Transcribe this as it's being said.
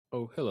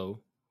Oh, hello.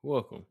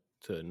 Welcome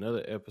to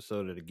another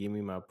episode of the Give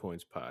Me My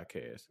Points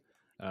podcast.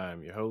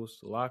 I'm your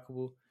host,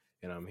 Lockable,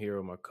 and I'm here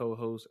with my co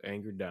host,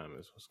 Angry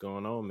Diamonds. What's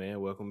going on,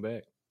 man? Welcome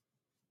back.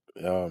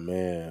 Oh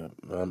man,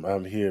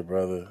 I'm here,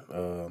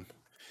 brother.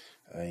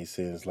 I ain't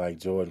saying it's like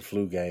Jordan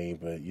flu game,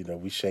 but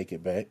we shake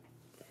it back.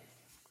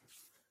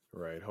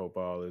 Right. Hope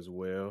all is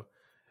well.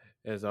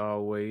 As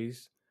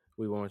always,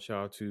 we want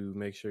y'all to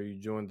make sure you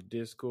join the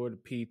Discord,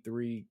 the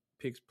P3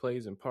 Picks,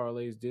 Plays, and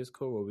Parlays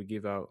Discord, where we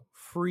give out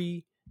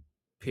free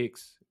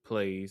picks,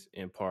 plays,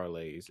 and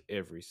parlays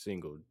every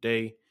single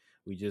day.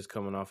 We just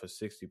coming off a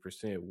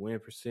 60% win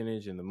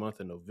percentage in the month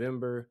of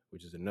November,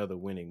 which is another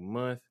winning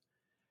month.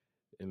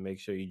 And make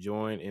sure you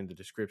join in the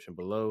description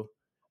below.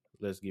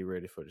 Let's get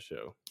ready for the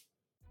show.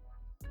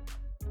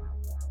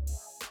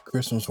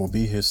 Christmas will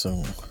be here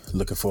soon.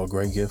 Looking for a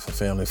great gift for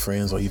family,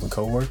 friends, or even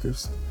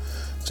co-workers?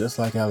 Just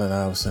like Allen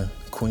Iverson,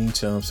 Queen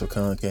Chums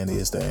Pecan Candy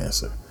is the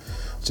answer.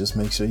 Just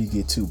make sure you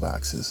get 2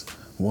 boxes,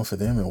 one for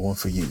them and one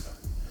for you.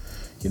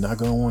 You're not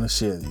going to want to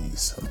share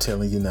these, I'm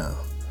telling you now.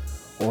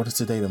 Order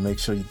today to make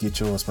sure you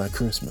get yours by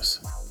Christmas.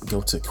 Go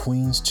to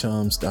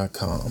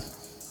queenschums.com,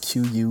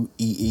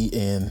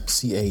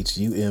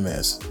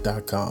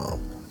 QUEENCHUMS.com.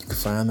 You can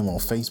find them on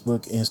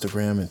Facebook,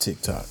 Instagram, and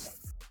TikTok.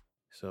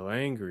 So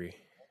angry.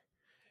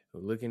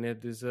 Looking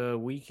at this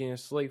weekend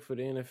slate for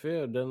the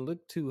NFL, doesn't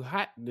look too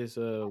hot this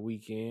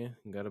weekend.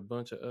 Got a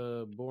bunch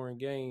of boring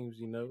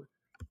games.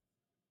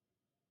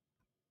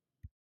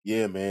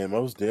 Yeah, man,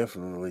 most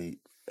definitely.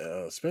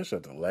 Especially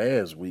at the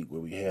last week where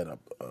we had I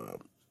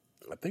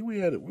think we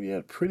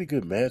had pretty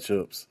good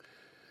matchups.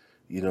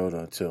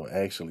 To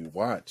actually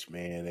watch,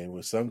 man. There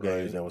was some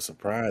games Right. that were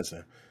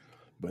surprising,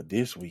 but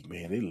this week,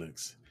 man, it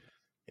looks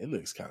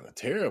kind of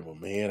terrible,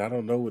 man. I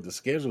don't know what the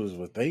schedulers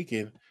were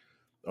thinking,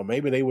 or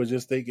maybe they were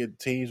just thinking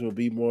teams would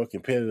be more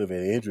competitive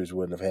and injuries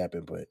wouldn't have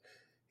happened. But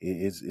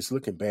it's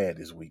looking bad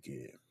this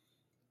weekend.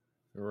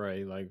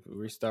 Right. Like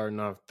we're starting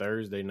off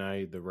Thursday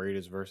night, the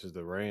Raiders versus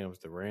the Rams.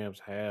 The Rams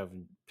have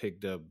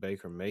picked up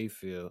Baker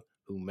Mayfield,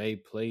 who may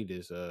play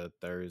this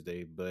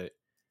Thursday, but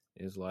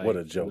it's What like,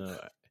 a joke!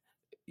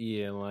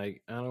 yeah,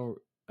 like I don't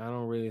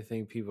really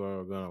think people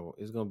are gonna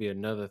it's gonna be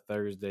another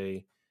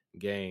Thursday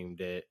game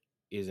that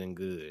isn't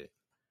good.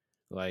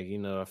 Like,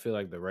 I feel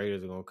like the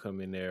Raiders are gonna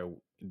come in there,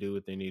 do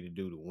what they need to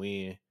do to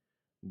win.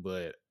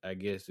 But I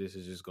guess this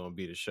is just gonna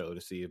be the show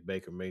to see if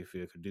Baker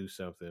Mayfield could do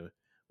something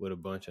with a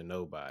bunch of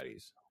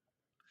nobodies.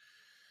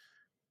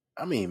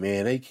 I mean,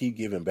 man, they keep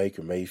giving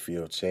Baker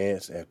Mayfield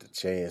chance after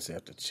chance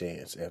after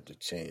chance after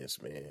chance,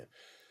 man.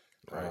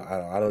 Right.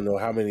 I don't know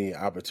how many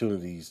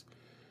opportunities,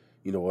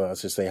 well, I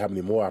should say how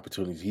many more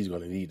opportunities he's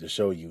going to need to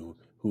show you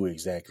who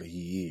exactly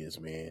he is,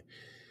 man.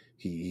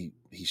 He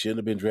shouldn't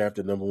have been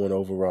drafted number one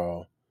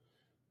overall.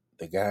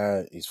 The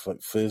guy is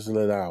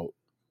fizzling out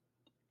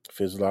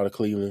of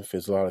Cleveland,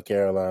 fizzle out of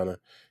Carolina,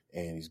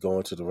 and he's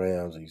going to the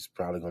Rams. And he's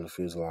probably going to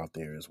fizzle out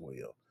there as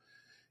well.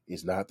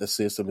 It's not the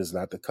system, it's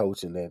not the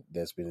coaching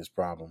that's been his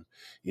problem.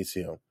 It's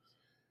him.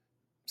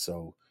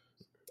 So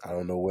I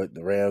don't know what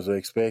the Rams are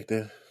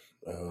expecting.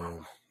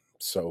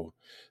 So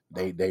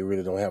they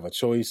really don't have a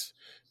choice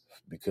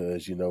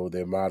because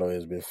their motto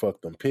has been "fuck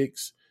them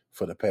picks"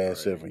 for the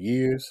past Right. several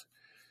years.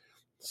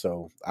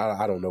 So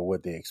I don't know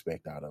what they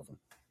expect out of them.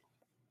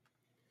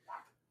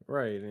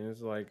 Right. And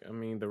it's like, I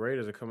mean, the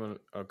Raiders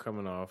are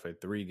coming off a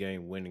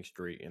 3-game winning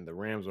streak, and the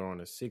Rams are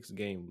on a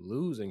 6-game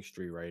losing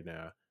streak right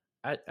now.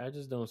 I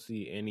just don't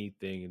see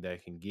anything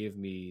that can give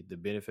me the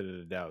benefit of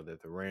the doubt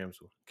that the Rams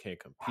can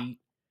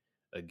compete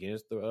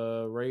against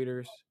the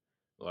Raiders.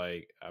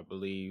 Like, I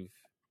believe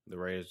the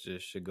Raiders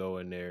just should go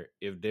in there.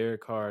 If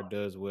Derek Carr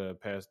does well,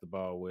 pass the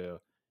ball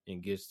well,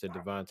 and gets to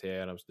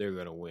Devontae Adams, they're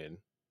gonna win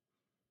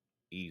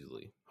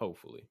easily,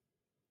 hopefully.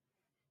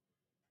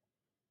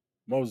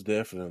 Most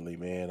definitely,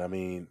 man. I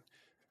mean,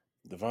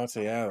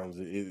 Devontae Adams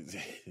is,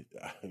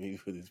 I mean,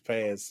 for his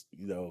past,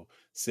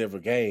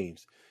 several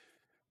games,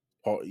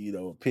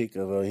 pick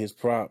of his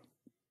prop,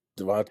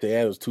 Devontae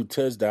Adams 2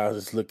 touchdowns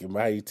is looking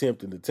mighty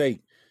tempting to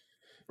take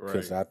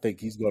because Right. I think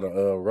he's going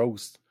to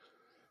roast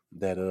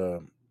that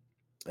and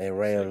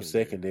Rams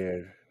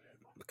Secondary. secondary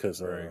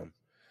because Right.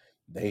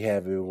 they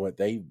haven't what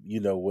they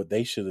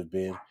should have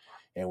been,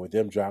 and with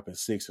them dropping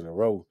 6 in a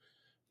row,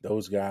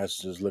 those guys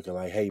just looking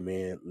like, hey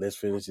man, let's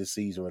finish this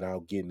season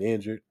without getting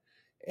injured,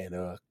 and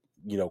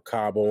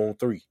Cabo on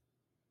 3.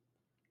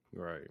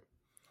 Right.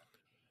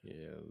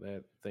 Yeah,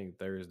 that think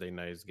Thursday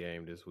night's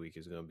game this week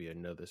is going to be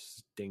another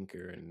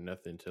stinker and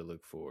nothing to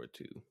look forward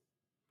to.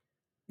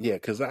 Yeah,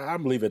 because I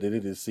believe at the end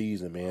of this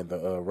season, man,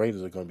 the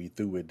Raiders are going to be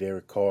through with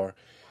Derek Carr.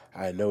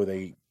 I know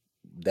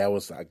that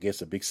was, I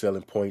guess, a big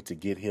selling point to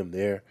get him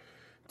there,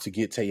 to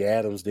get Tay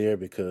Adams there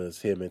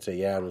because him and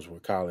Tay Adams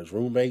were college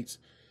roommates.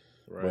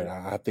 But Right.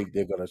 I think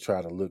they're going to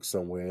try to look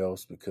somewhere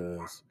else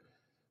because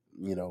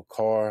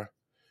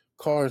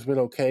Carr's been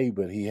okay,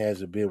 but he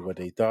hasn't been what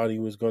they thought he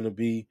was going to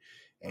be,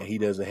 and he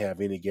doesn't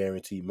have any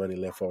guaranteed money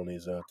left on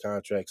his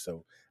contract.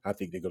 So I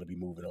think they're going to be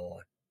moving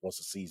on once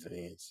the season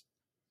ends.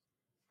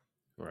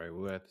 Right.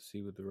 We'll have to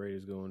see what the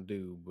Raiders going to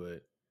do,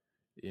 but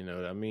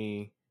I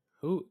mean,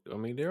 Who? I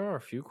mean, there are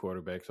a few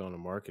quarterbacks on the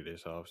market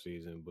this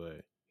offseason,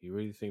 but you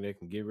really think they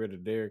can get rid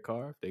of Derek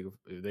Carr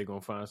if they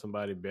gonna find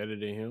somebody better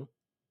than him?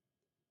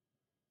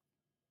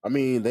 I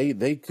mean,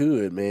 they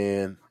could,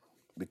 man,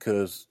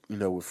 because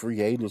with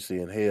free agency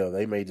and hell,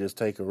 they may just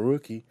take a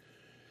rookie.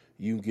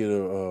 You can get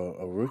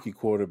a rookie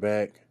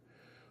quarterback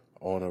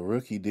on a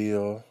rookie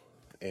deal,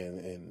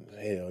 and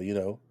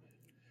hell,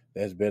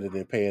 that's better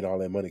than paying all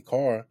that money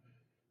Carr.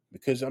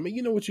 Because I mean,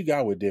 you know what you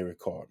got with Derek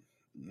Carr.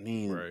 I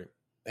mean, Right.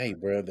 hey,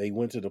 bro, they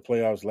went to the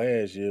playoffs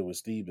last year with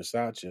Steve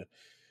Bisaccia.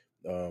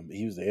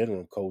 He was the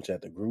interim coach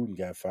after Gruden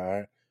got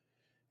fired,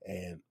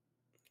 and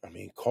I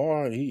mean,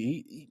 Carr,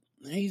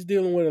 he's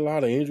dealing with a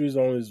lot of injuries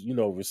on his,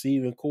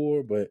 receiving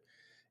core, but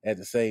at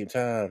the same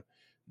time,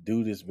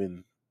 dude has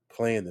been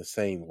playing the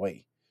same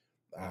way.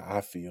 I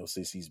feel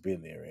since he's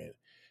been there, and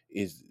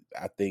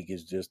I think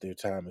it's just their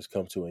time has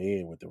come to an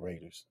end with the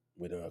Raiders,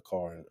 with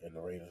Carr and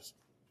the Raiders.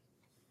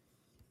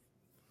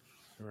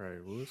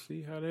 Right. We'll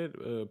see how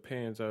that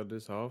pans out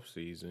this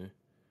offseason.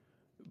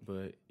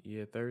 But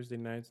yeah, Thursday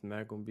night's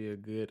not gonna be a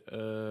good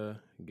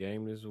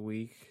game this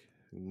week.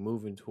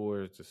 Moving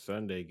towards the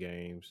Sunday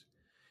games.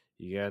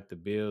 You got the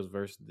Bills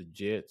versus the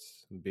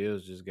Jets.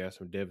 Bills just got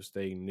some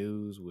devastating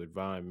news with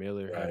Von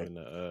Miller Right. having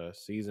a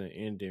season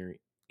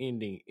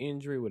ending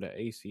injury with an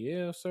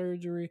ACL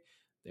surgery.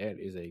 That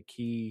is a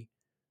key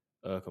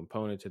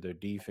component to their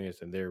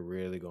defense, and they're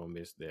really gonna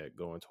miss that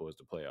going towards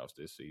the playoffs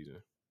this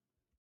season.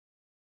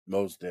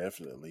 Most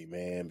definitely,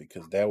 man,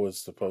 because that was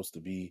supposed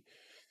to be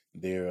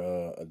their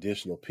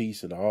additional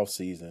piece in the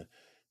offseason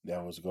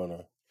that was going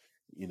to,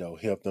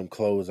 help them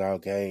close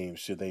out games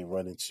should they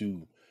run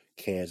into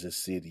Kansas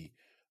City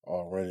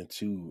or run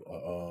into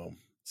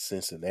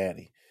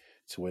Cincinnati,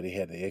 to where they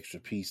had the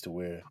extra piece to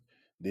where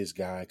this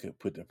guy could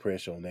put the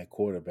pressure on that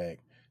quarterback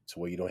to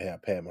where you don't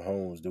have Pat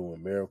Mahomes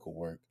doing miracle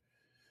work.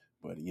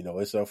 But,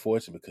 it's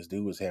unfortunate because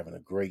dude was having a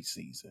great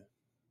season.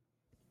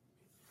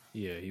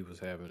 Yeah, he was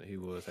having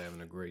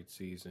a great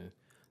season.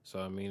 So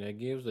I mean, that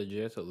gives the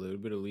Jets a little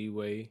bit of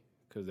leeway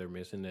because they're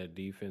missing that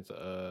defense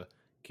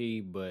key.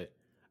 But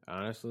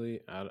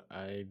honestly,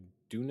 I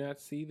do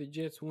not see the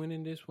Jets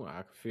winning this one.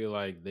 I feel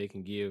like they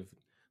can give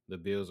the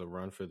Bills a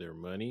run for their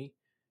money.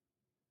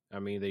 I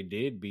mean, they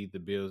did beat the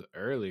Bills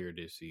earlier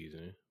this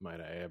season. Might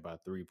I add by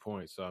 3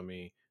 points. So I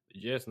mean, the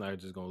Jets not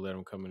just gonna let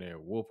them come in there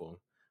and whoop them.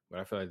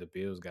 But I feel like the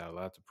Bills got a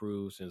lot to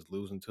prove since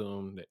losing to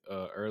them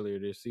earlier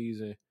this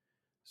season.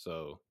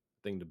 So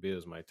I think the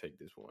Bills might take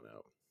this one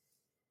out.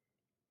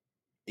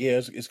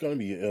 Yeah, it's going to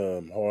be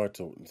hard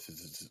to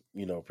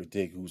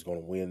predict who's going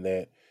to win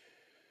that.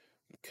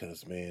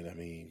 Because man, I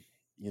mean,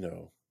 you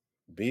know,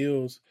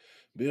 Bills,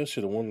 Bills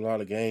should have won a lot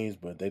of games,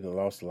 but they done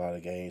lost a lot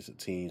of games to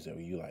teams that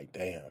you like,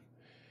 damn,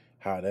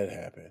 how that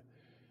happened.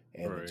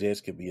 And the Right.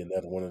 Jets could be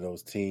another one of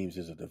those teams.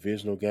 It's a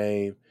divisional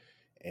game,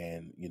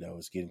 and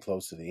it's getting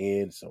close to the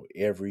end, so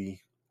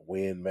every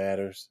win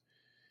matters.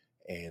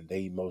 And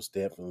they most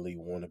definitely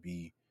want to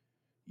be,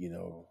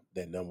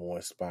 that number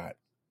one spot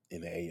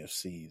in the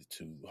AFC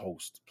to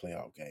host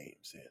playoff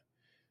games. And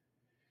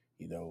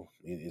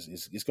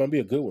it's going to be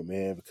a good one,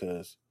 man,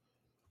 because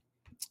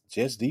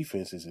Jets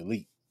defense is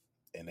elite,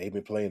 and they've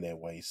been playing that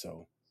way.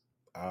 So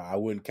I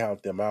wouldn't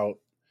count them out.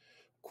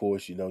 Of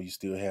course, you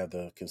still have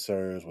the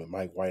concerns with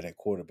Mike White at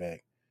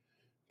quarterback,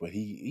 but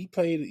he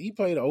played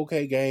an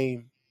okay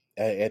game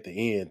at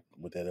the end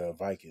with that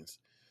Vikings.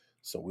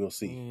 So we'll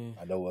see.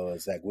 Yeah. I know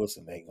Zach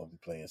Wilson ain't gonna be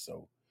playing,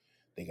 so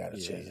they got a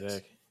Yeah.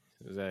 chance.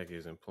 Zach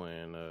isn't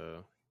playing.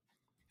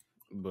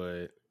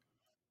 But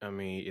I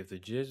mean, if the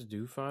Jets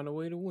do find a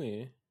way to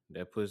win,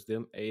 that puts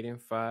them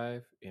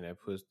 8-5, and that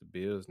puts the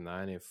Bills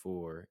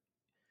 9-4,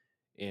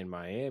 and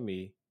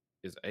Miami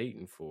is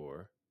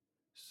 8-4.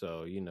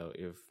 So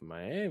if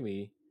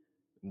Miami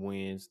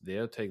wins,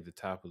 they'll take the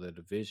top of the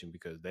division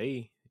because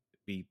they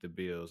beat the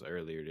Bills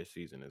earlier this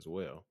season as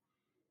well.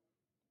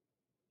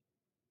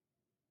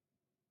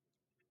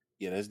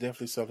 Yeah, that's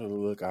definitely something to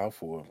look out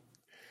for.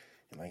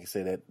 And like I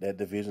said, that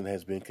division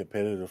has been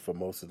competitive for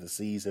most of the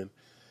season.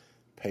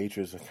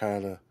 Patriots are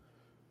kind of,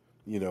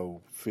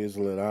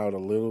 fizzling out a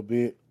little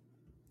bit,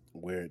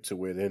 where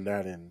they're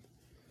not in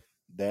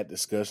that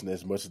discussion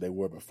as much as they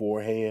were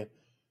beforehand.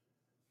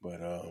 But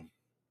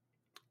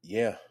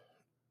yeah,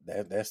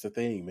 that's the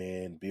thing,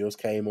 man. Bills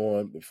came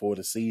on before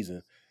the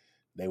season.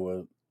 They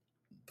were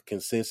the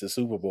consensus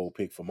Super Bowl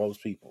pick for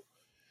most people,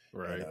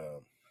 and Right.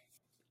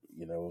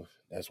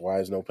 that's why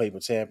there's no paper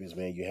champions,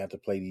 man. You have to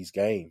play these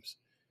games.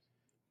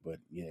 But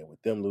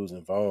with them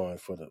losing Vaughn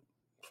for the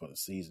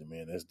season,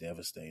 man, that's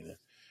devastating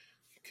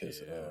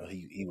because Yeah.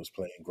 he was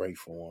playing great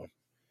for them,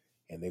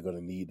 and they're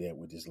gonna need that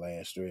with this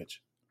last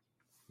stretch.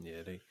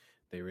 Yeah,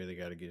 they really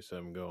got to get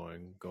something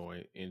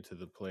going into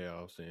the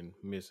playoffs, and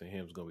missing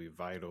him is gonna be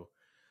vital.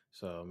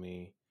 So I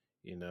mean,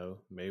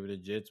 maybe the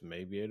Jets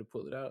may be able to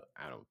pull it out.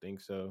 I don't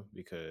think so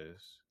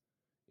because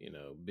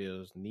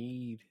Bills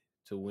need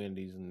to win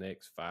these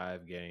next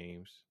 5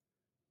 games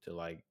to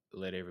like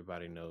let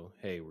everybody know,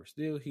 hey, we're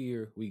still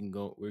here. We can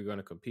go. We're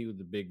gonna compete with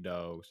the big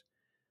dogs,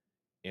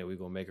 and we're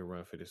gonna make a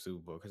run for the Super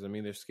Bowl. Because I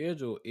mean, their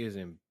schedule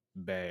isn't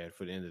bad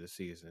for the end of the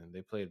season.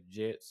 They play the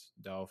Jets,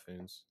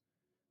 Dolphins.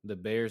 The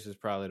Bears is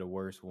probably the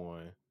worst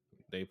one.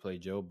 They play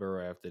Joe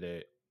Burrow after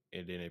that,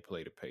 and then they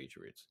play the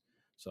Patriots.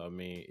 So I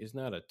mean, it's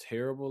not a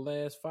terrible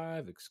last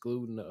five,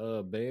 excluding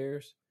the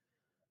Bears.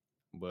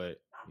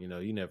 But you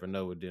never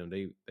know with them.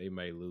 They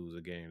may lose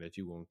a game that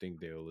you won't think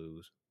they'll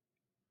lose.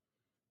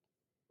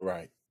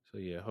 Right. So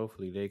yeah,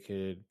 hopefully they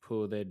could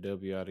pull that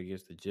W out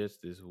against the Jets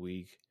this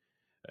week.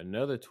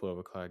 Another 12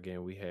 o'clock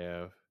game we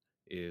have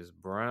is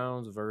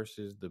Browns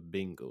versus the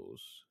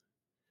Bengals.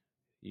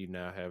 You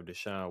now have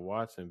Deshaun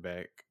Watson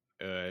back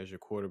as your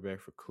quarterback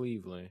for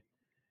Cleveland,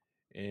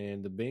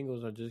 and the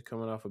Bengals are just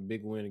coming off a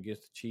big win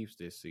against the Chiefs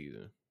this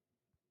season.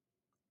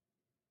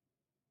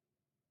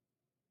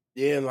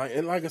 Yeah,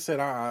 and like I said,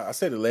 I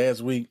said it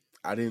last week.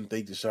 I didn't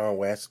think Deshaun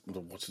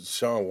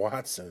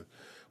Watson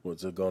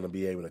was going to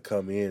be able to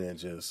come in and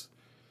just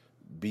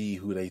be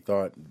who they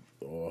thought,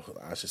 or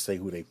I should say,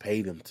 who they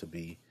paid him to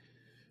be.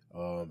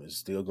 It's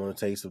still going to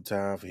take some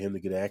time for him to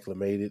get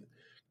acclimated,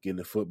 get in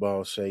the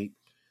football shape,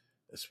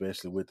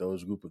 especially with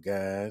those group of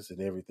guys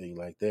and everything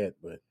like that.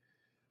 But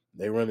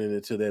they running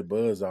into that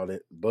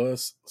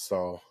buzz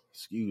saw.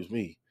 Excuse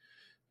me,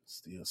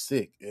 still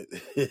sick.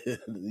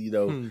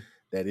 Hmm.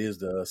 That is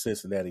the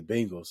Cincinnati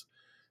Bengals,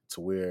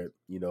 to where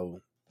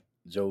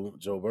Joe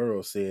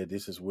Burrow said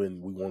this is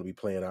when we want to be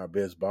playing our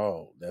best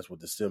ball. That's what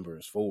December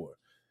is for.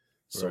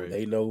 So Right.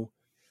 they know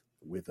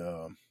with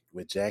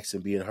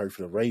Jackson being hurt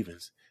for the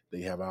Ravens,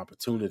 they have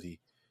opportunity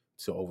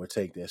to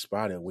overtake that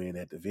spot and win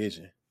that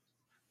division.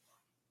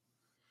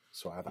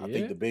 So I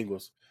think Yeah. the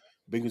Bengals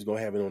gonna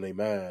have it on their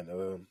mind.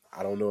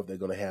 I don't know if they're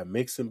gonna have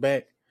Mixon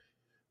back,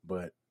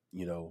 but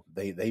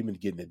they've been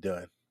getting it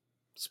done,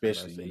 I'm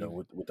about to especially say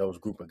with those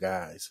group of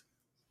guys.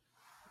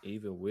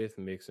 even with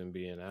Mixon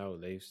being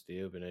out, they've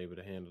still been able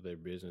to handle their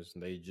business.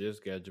 And they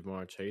just got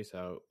Jamar Chase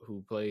out,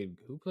 who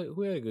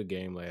had a good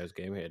game last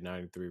game. He had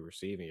 93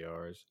 receiving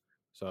yards.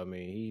 So I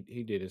mean,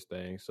 he did his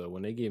thing. So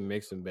when they get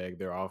Mixon back,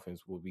 their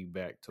offense will be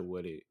back to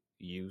what it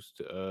used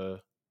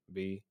to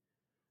be.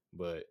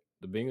 But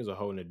the Bengals are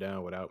holding it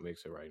down without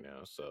Mixon right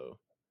now. So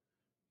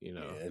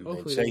Yeah, and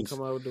hopefully they can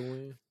come out with the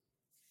win.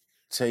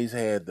 Chase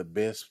had the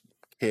best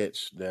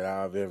catch that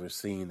I've ever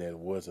seen. That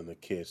wasn't a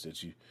catch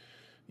that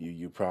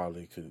you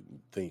probably could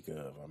think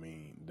of. I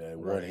mean, that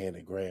one Right.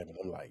 handed grab, and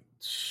I'm like,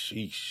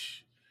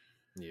 sheesh.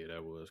 Yeah,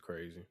 that was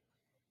crazy.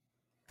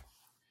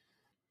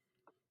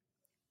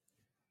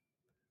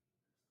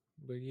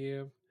 But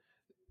yeah,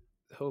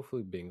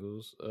 hopefully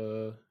Bengals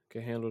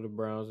can handle the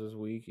Browns this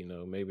week.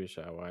 Maybe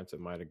Deshaun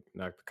Watson might have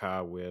knocked the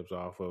cobwebs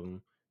off of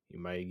them. He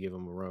might give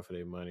them a run for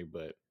their money,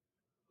 but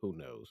who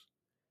knows?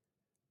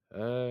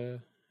 Uh,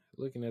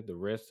 Looking at the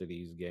rest of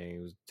these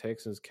games,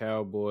 Texans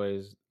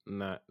Cowboys,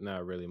 not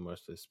really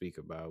much to speak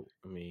about.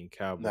 I mean,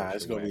 Nah, Cowboys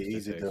it's should gonna be wax an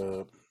the Texans.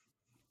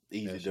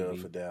 easy That should dub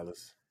for be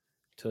Dallas.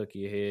 tuck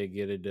your head,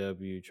 get a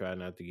W, try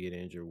not to get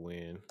injured,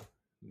 win.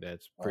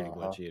 That's pretty Uh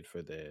huh. much it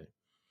for that.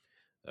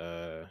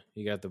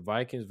 You got the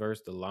Vikings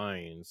versus the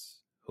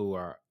Lions,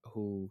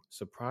 who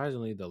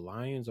surprisingly the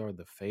Lions are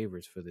the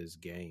favorites for this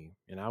game,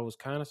 and I was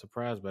kind of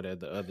surprised by that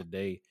the other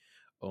day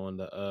on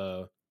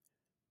the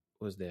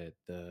was that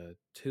the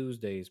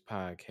Tuesday's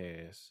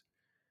podcast.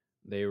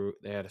 They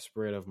had a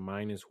spread of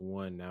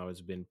 -1. Now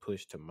it's been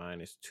pushed to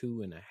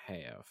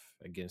 -2.5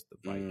 against the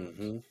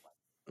Vikings.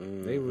 Mm-hmm.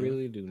 They Mm-hmm.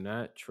 really do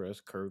not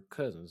trust Kirk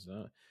Cousins,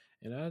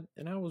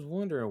 and I was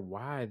wondering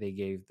why they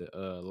gave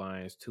the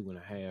Lions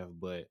 2.5,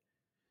 but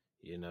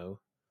you know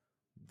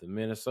the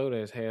Minnesota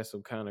has had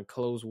some kind of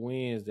close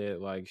wins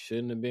that like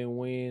shouldn't have been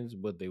wins,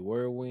 but they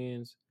were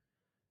wins.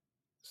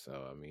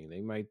 So I mean,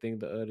 they might think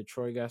the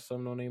Detroit got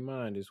something on their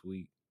mind this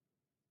week.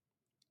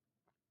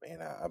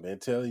 Man, I've been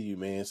telling you,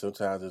 man,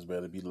 sometimes it's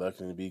better to be lucky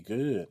than to be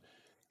good.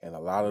 And a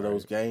lot of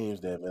those Right,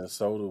 games that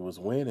Minnesota was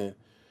winning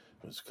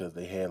was because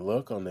they had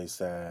luck on their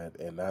side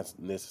and not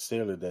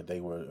necessarily that they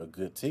were a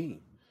good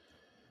team.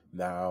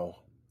 Now,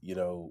 you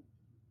know,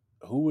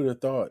 who would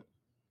have thought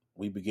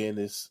we began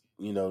this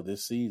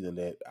season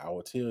that I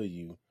would tell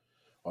you,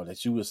 or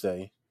that you would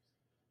say,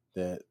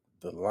 that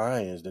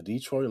the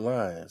Detroit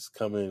Lions,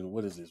 coming,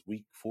 what is this,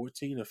 week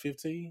 14 or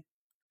 15?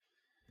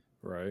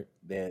 right.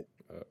 That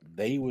Uh,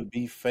 they would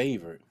be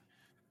favored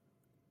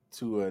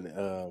to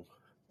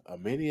a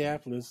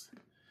Minneapolis,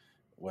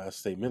 well, I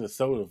say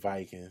Minnesota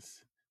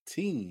Vikings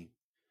team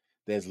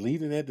that's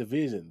leading that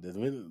division.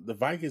 The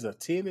Vikings are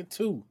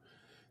 10-2.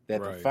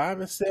 That the right.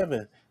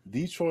 5-7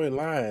 Detroit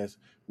Lions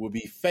will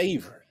be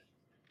favored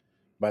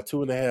by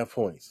 2.5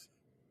 points.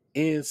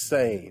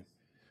 That Insane.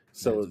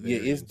 that's So yeah,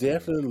 very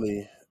insane.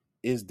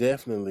 it's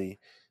definitely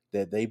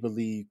that they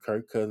believe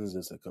Kirk Cousins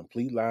is a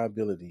complete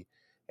liability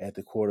at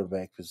the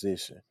quarterback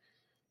position.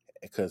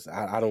 Because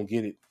I don't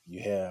get it.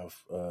 You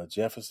have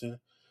Jefferson,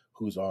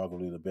 who's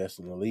arguably the best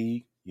in the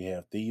league. You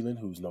have Thielen,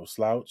 who's no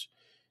slouch.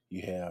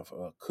 You have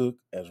Cook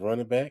as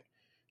running back.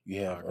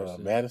 You have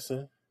Hawkinson.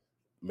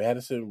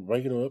 Madison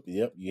breaking him up.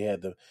 Yep. You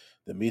had the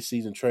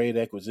midseason trade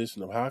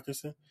acquisition of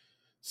Hawkinson.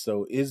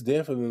 So it's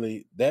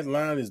definitely, that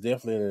line is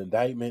definitely an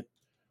indictment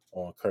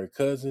on Kirk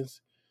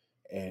Cousins.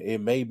 and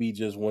it may be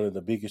just one of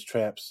the biggest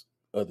traps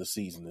of the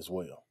season as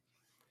well.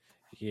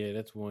 Yeah,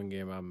 that's one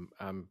game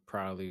I'm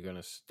probably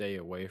gonna stay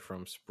away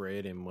from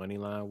spread and money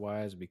line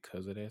wise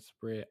because of that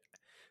spread.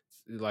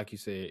 Like you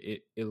said,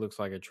 it looks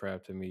like a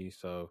trap to me.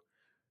 So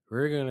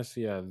we're gonna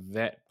see how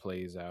that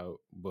plays out.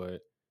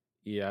 But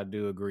yeah, I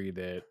do agree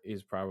that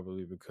it's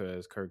probably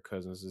because Kirk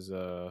Cousins is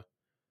a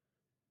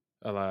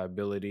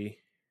liability.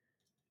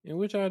 In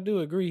which I do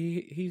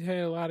agree. He's had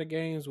a lot of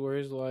games where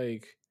it's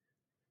like,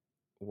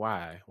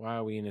 why? Why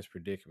are we in this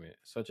predicament?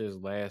 Such as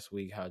last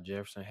week, how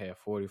Jefferson had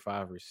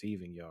 45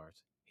 receiving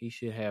yards. He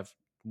should have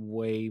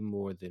way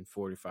more than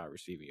 45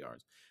 receiving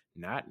yards.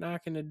 Not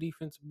knocking the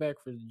defensive back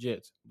for the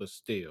Jets, but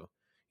still,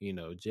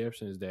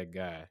 Jefferson is that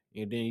guy.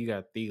 And then you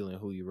got Thielen,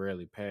 who you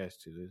rarely pass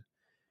to.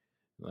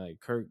 Like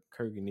Kirk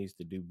needs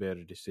to do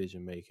better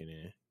decision making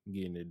and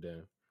getting it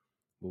done.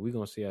 But we're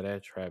gonna see how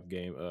that trap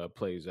game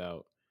plays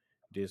out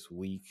this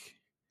week.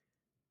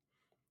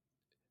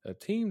 A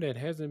team that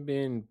hasn't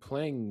been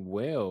playing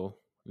well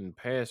in the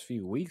past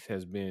few weeks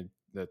has been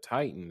the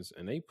Titans,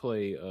 and they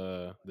play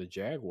the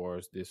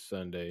Jaguars this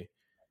Sunday.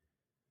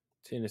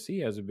 Tennessee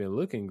hasn't been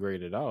looking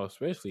great at all,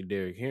 especially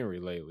Derrick Henry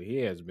lately. He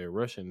has been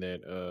rushing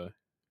that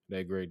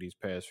great these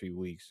past few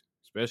weeks,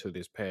 especially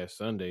this past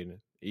Sunday. The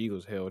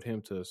Eagles held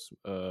him to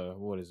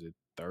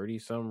 30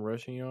 some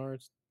rushing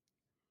yards.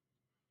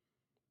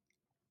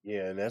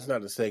 Yeah, and that's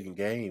not the second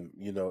game.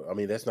 I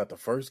mean, that's not the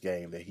first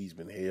game that he's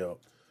been held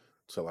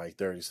to like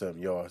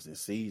 30-something yards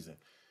this season.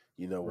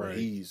 When Right.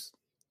 he's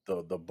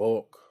the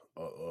bulk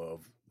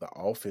of the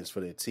offense for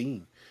their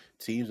team,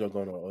 teams are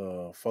going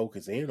to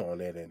focus in on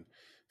that. And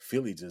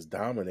Philly just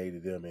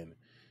dominated them. And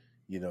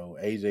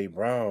AJ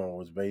Brown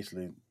was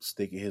basically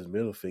sticking his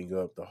middle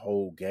finger up the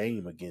whole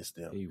game against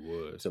them He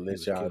was. to He let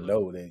was y'all killing them.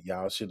 know that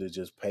y'all should have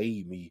just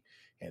paid me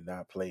and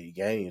not played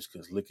games,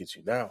 because look at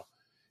you now.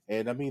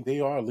 And I mean, they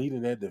are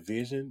leading that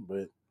division,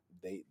 but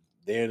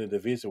they're in a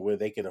division where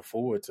they can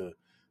afford to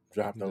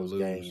drop To those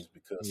games lose.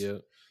 because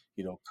Yep.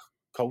 you know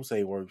Colts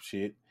ain't worth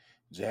shit,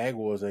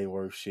 Jaguars ain't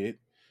worth shit,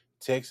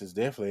 Texas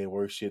definitely ain't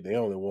worth shit. They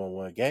only won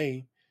one game,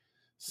 Yep.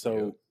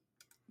 so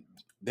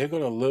they're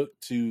gonna look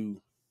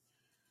to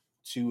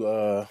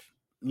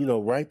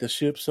right the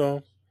ship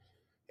some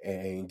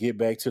and get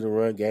back to the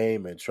run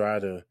game and try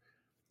to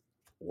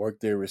work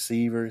their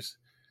receivers.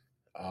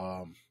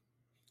 Um,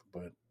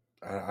 but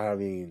I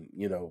mean,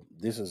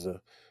 this is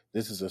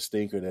a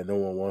stinker that no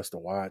one wants to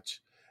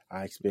watch.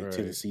 I expect Right.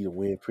 Tennessee to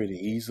win pretty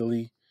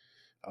easily.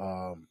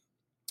 Um,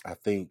 I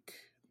think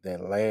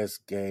that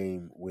last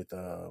game with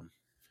the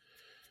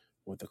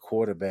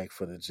quarterback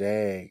for the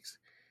Jags,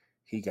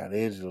 he got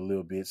injured a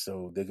little bit,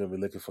 so they're gonna be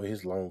looking for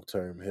his long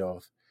term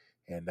health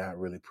and not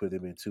really put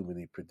him in too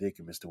many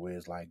predicaments to where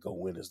it's like go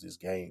win us this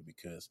game,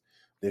 because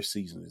their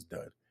season is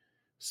done.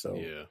 So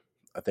Yeah.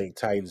 I think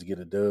Titans get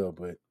a dub,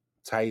 but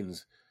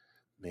Titans,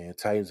 man,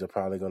 Titans are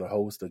probably going to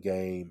host a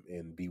game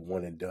and be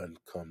one and done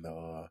come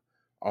the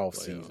off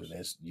season.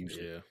 Playoffs.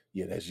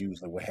 Yeah. That's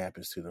usually what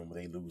happens to them when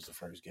they lose the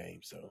first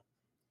game. So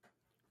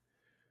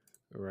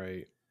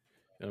Right.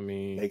 I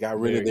mean, they got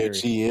rid of Derrick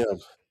their Henry.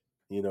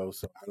 GM,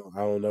 So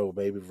I don't know.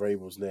 Maybe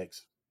Vrabel's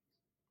next.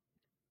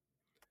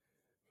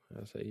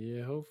 I say,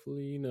 yeah,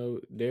 hopefully,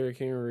 Derrick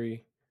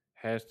Henry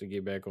has to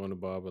get back on the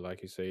ball, but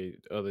like you say,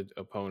 other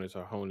opponents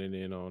are honing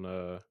in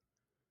on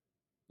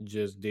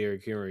just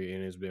Derrick Henry,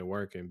 and it's been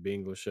working.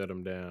 Bengals shut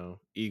him down.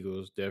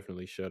 Eagles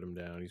definitely shut him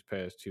down these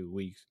past 2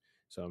 weeks.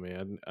 So I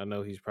mean, I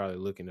know he's probably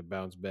looking to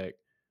bounce back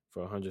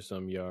for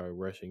 100-some-yard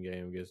rushing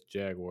game against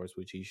Jaguars,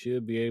 which he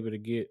should be able to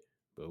get.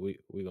 But we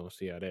gonna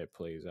see how that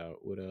plays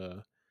out with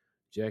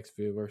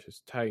Jacksonville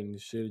versus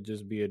Titans. Should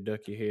just be a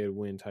duck your head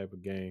win type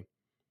of game.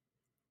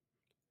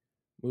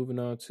 Moving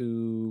on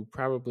to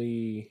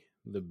probably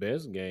the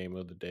best game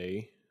of the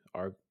day,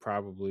 or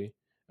probably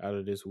out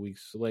of this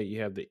week's slate,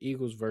 you have the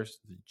Eagles versus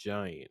the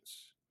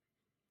Giants.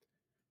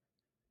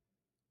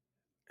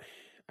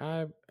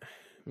 I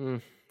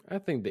mm, I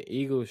think the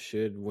Eagles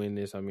should win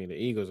this. I mean, the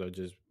Eagles have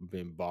just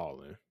been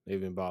balling. They've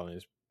been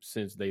balling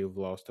since they've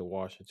lost to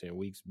Washington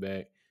weeks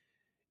back.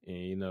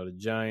 And the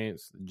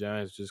Giants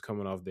just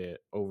coming off that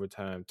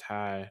overtime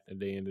tie that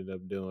they ended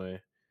up doing.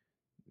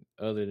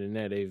 Other than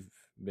that, they've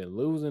been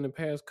losing the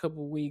past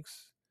couple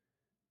weeks.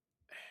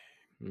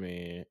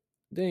 Man,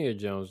 Daniel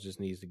Jones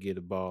just needs to get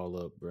the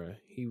ball up, bro.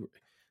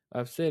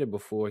 I've said it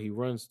before. He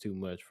runs too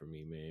much for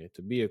me, man.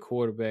 To be a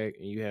quarterback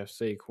and you have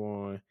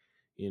Saquon,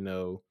 you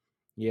know,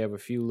 you have a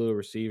few little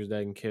receivers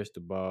that can catch the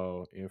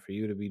ball, and for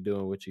you to be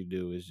doing what you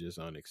do is just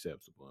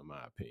unacceptable, in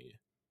my opinion.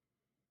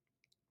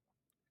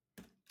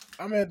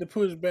 I'm gonna have to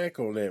push back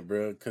on that,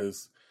 bro,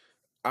 because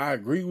I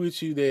agree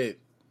with you that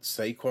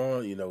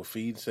Saquon,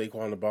 feeding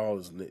Saquon the ball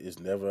is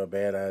never a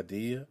bad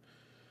idea.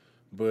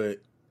 But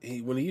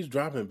when he's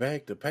dropping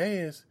back to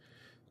pass,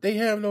 they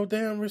have no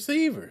damn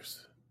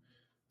receivers.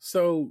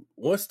 So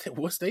once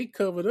they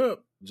covered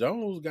up,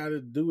 Jones got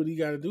to do what he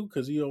got to do,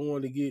 because he don't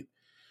want to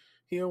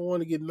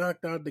get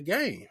knocked out the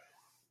game,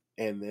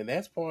 and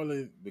that's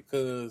partly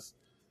because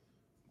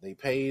they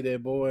paid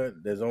that boy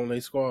that's on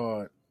their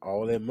squad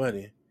all that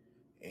money,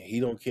 and he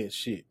don't catch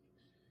shit.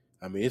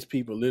 I mean, it's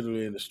people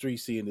literally in the street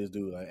seeing this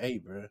dude like, "Hey,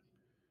 bro,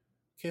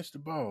 catch the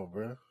ball,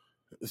 bro."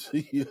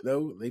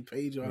 They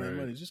paid you all that Right.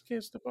 money, just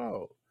catch the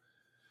ball.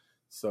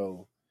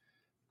 So,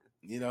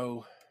 you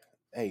know,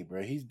 hey,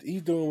 bro, he's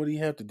doing what he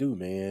have to do,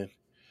 man.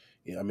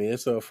 Yeah, I mean,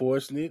 it's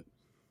unfortunate,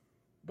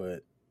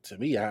 but to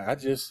me, I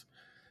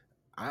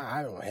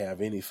don't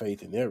have any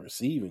faith in their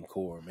receiving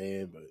core,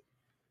 man. But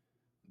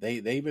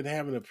they've been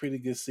having a pretty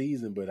good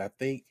season, but I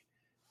think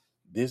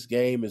this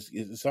game is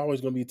it's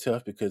always going to be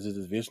tough because it's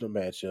a divisional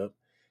matchup.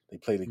 They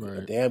played a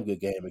Right. damn good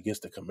game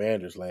against the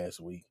Commanders last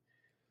week,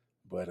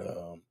 but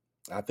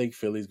I think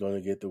Philly's going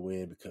to get the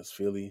win because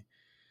Philly,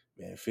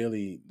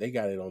 they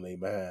got it on their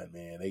mind,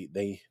 man.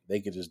 They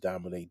can just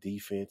dominate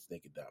defense. They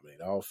can dominate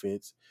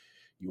offense.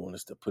 You want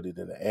us to put it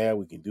in the air,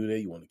 we can do that.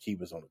 You want to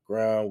keep us on the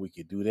ground, we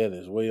can do that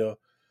as well.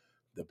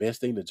 The best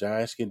thing the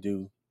Giants can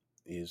do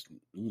is,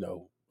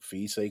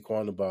 feed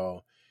Saquon the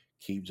ball,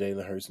 keep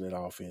Jalen Hurts and that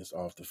offense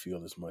off the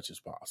field as much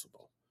as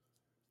possible.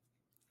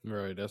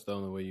 Right. That's the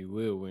only way you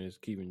will win is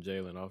keeping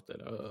Jalen off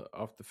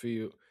the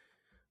field,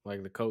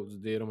 like the Colts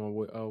did him a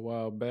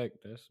while back.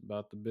 That's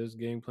about the best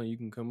game plan you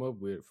can come up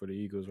with for the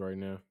Eagles right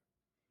now.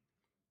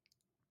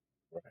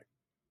 Right.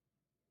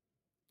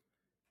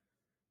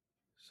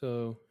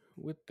 So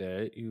with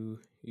that, you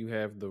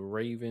have the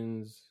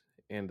Ravens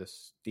and the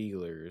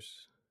Steelers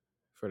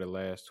for the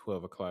last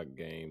 12 o'clock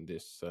game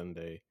this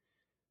Sunday.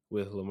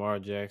 With Lamar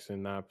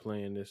Jackson not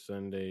playing this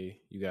Sunday,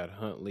 you got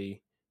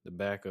Huntley, the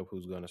backup,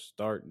 who's going to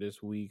start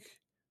this week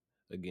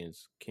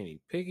against Kenny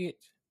Pickett.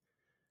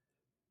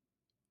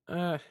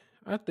 Uh,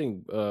 I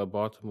think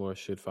Baltimore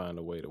should find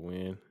a way to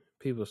win.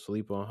 People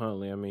sleep on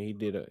Huntley. I mean, he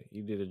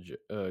did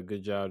a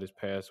good job this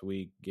past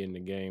week getting the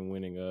game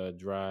winning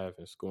drive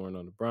and scoring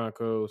on the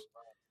Broncos.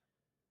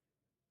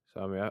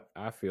 So I mean,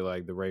 I feel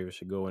like the Ravens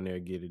should go in there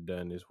and get it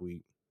done this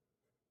week.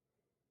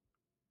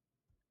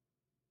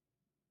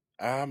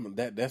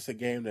 That's a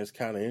game that's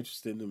kind of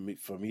interesting to me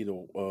for me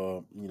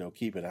to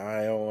keep an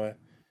eye on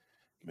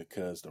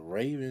because the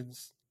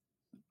Ravens,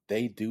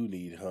 they do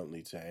need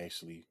Huntley to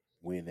actually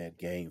win that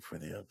game for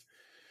them.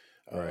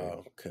 Right.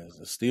 Because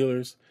the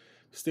Steelers,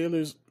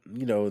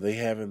 they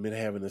haven't been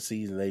having the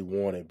season they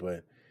wanted,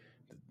 but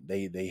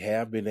they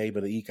have been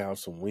able to eke out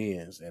some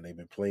wins and they've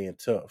been playing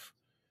tough.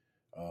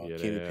 Yeah,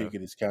 they Kenny have.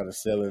 Pickett is kind of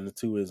selling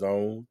into his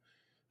own.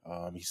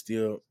 He's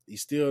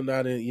still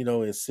not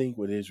in sync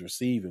with his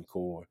receiving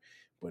core,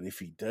 but if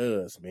he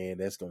does, man,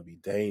 that's going to be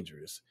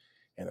dangerous.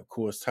 And of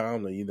course,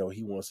 Tomlin,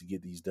 he wants to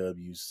get these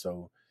W's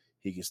so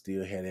he can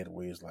still have that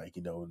where it's like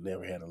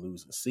never had a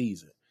losing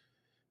season.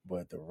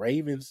 But the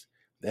Ravens,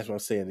 that's what I'm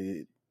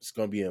saying. It's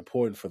going to be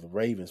important for the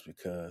Ravens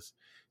because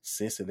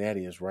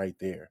Cincinnati is right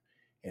there.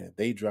 And if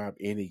they drop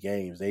any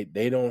games,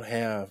 they don't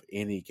have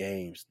any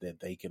games that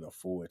they can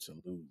afford to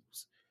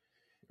lose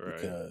Right.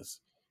 because,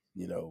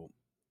 you know,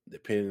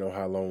 depending on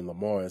how long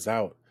Lamar is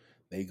out,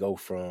 they go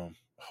from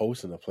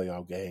hosting a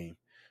playoff game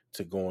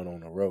to going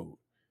on the road.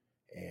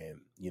 And,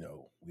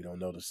 we don't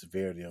know the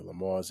severity of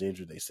Lamar's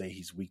injury. They say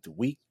he's week to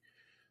week.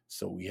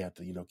 So we have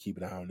to, keep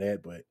an eye on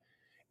that. But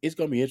it's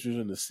going to be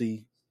interesting to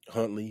see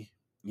Huntley.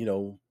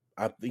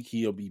 I think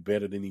he'll be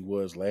better than he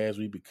was last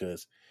week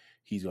because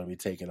he's going to be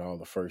taking all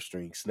the first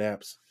string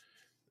snaps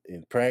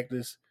in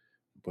practice.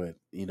 But,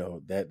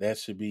 that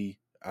should be,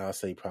 I'll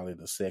say, probably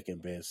the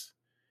second best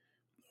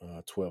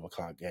 12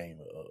 o'clock game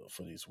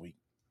for this week.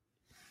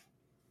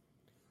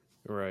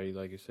 Right.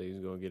 Like you say,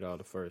 he's going to get all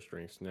the first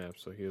string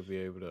snaps, so he'll be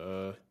able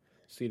to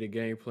see the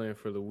game plan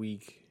for the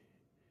week,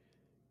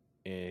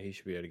 and he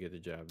should be able to get the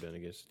job done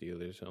against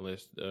Steelers.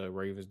 Unless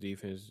Ravens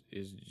defense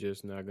is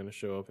just not going to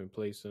show up and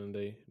play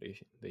Sunday,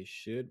 they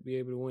should be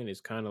able to win.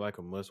 It's kind of like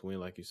a must win,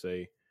 like you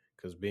say,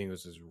 because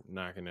Bengals is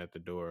knocking at the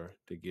door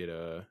to get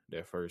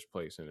that first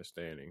place in the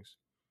standings.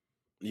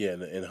 Yeah,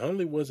 and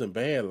Huntley wasn't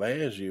bad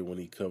last year when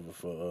he covered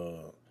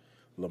for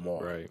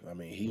Lamar. Right. I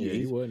mean, Yeah,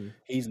 he wasn't.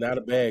 he's not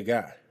a bad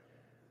guy.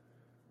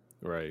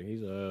 Right.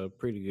 He's a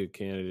pretty good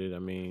candidate. I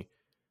mean,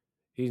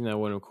 he's not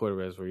one of them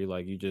quarterbacks where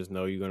you just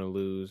know you're gonna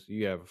lose.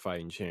 You have a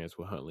fighting chance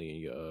with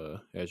Huntley and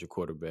as your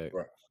quarterback.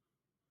 Right,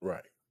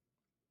 right.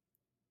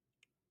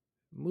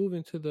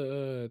 Moving to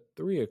the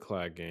 3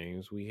 o'clock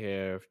games, we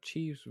have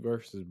Chiefs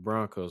versus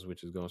Broncos,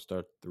 which is gonna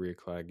start the 3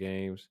 o'clock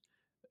games.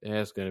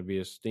 That's gonna be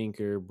a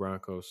stinker.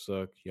 Broncos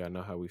suck. Y'all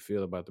know how we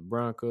feel about the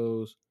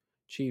Broncos.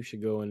 Chiefs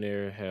should go in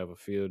there, have a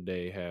field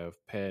day, have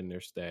pad in their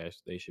stash.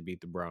 They should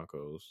beat the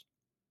Broncos.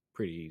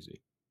 Pretty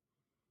easy.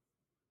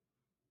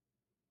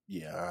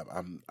 Yeah,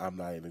 I'm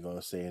not even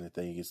gonna say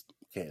anything. It's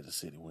Kansas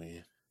City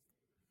win.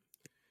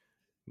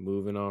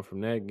 Moving on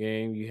from that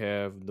game, you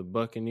have the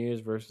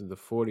Buccaneers versus the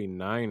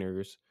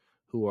 49ers,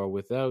 who are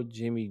without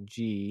Jimmy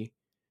G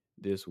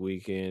this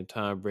weekend.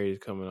 Tom Brady's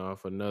coming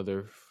off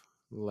another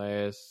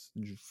last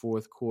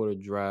fourth quarter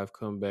drive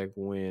comeback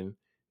win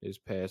this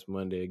past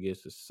Monday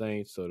against the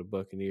Saints. So the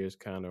Buccaneers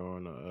kind of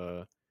on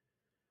a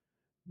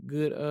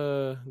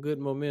good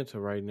momentum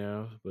right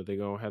now, but they're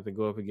gonna have to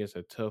go up against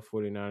a tough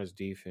 49ers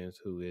defense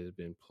who has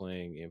been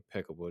playing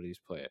impeccable these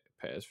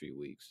past few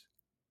weeks.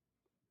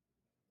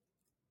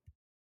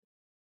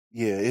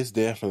 Yeah, it's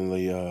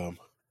definitely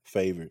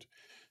favored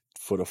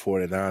for the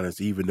 49ers,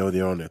 even though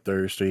they're on their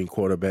third string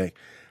quarterback.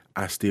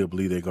 I still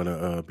believe they're going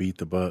to beat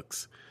the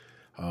Bucks.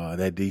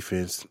 That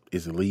defense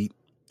is elite,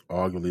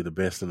 arguably the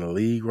best in the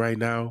league right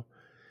now.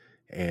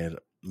 And,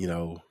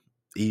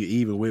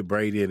 even with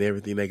Brady and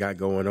everything they got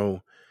going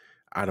on,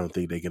 I don't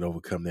think they can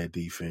overcome that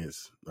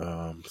defense.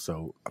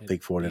 So I That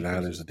think defense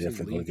 49ers is are too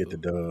definitely going to get the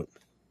lethal. dub.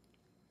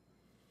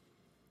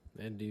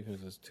 That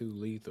defense is too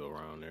lethal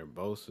around there.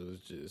 Bosa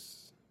is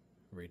just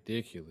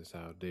ridiculous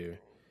out there.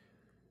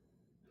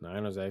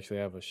 Niners actually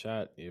have a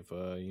shot if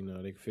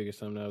they can figure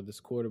something out with this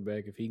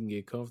quarterback. If he can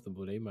get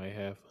comfortable, they might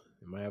have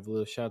a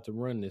little shot to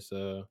run this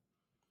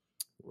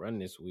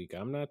week.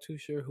 I'm not too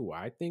sure who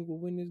I think will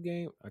win this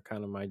game. I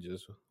kind of might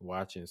just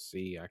watch and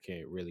see. I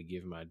can't really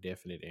give my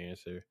definite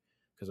answer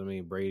because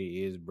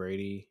Brady is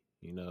Brady.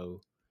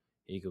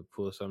 He could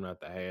pull something out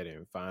the hat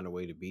and find a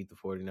way to beat the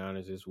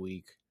 49ers this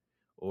week,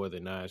 or the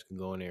Niners can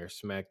go in there and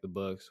smack the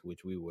Bucks,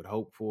 which we would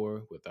hope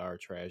for with our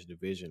trash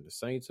division the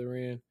Saints are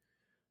in.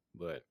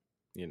 But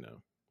you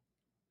know,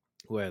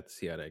 we'll have to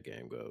see how that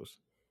game goes.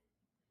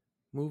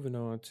 Moving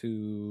on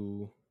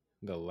to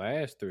the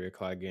last 3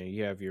 o'clock game,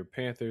 you have your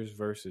Panthers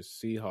versus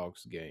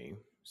Seahawks game.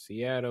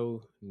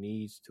 Seattle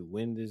needs to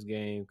win this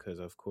game because,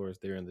 of course,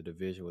 they're in the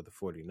division with the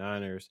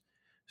 49ers.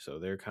 So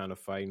they're kind of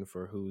fighting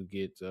for who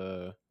gets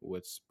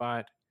what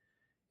spot.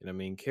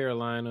 And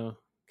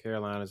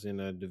Carolina's in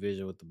a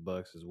division with the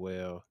Bucks as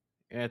well.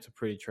 And it's a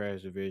pretty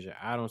trash division.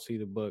 I don't see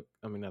not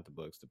the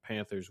Bucks, the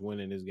Panthers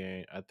winning this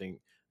game. I think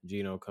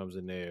Gino comes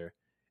in there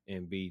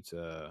and beats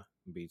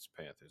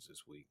Panthers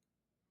this week.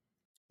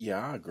 Yeah,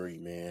 I agree,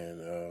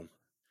 man.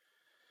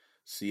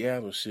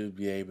 Seattle should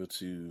be able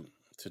to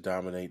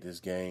dominate this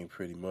game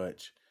pretty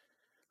much.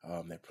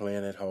 They're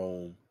playing at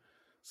home,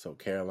 so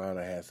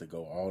Carolina has to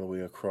go all the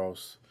way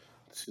across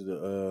to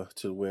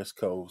the West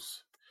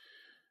Coast.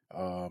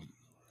 Um,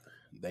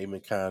 they've been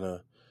kind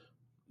of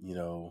you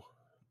know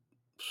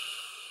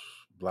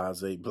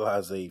blase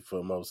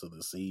for most of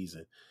the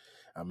season.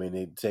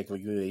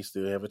 Technically they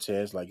still have a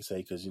chance, like you say,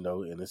 because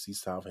NFC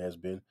South has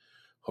been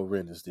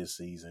horrendous this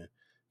season.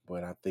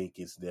 But I think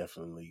it's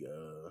definitely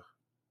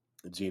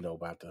Gino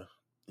about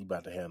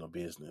to handle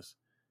business.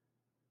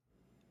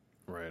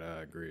 Right,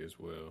 I agree as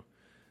well.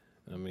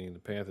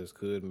 The Panthers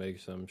could make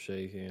some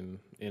shake in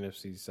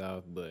NFC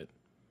South, but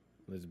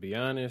let's be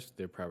honest,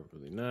 they're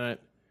probably not.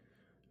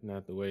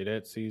 Not the way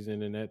that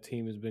season and that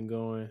team has been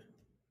going.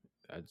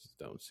 I just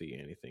don't see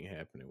anything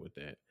happening with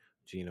that.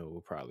 Gino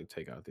will probably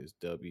take out this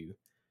W.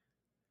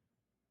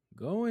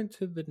 Going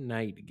to the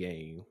night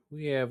game,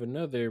 we have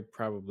another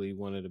probably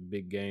one of the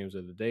big games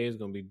of the day. Is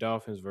going to be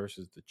Dolphins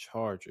versus the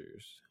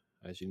Chargers.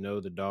 As you know,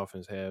 the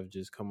Dolphins have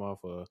just come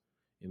off a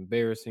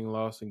embarrassing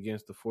loss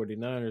against the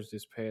 49ers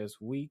this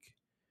past week.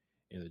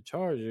 And the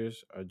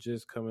Chargers are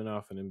just coming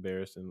off an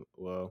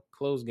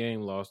close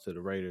game loss to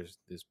the Raiders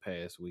this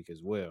past week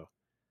as well.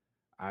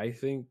 I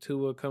think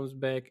Tua comes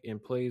back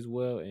and plays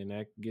well, and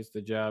that gets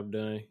the job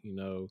done.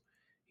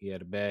 He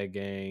had a bad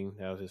game.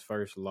 That was his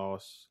first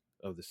loss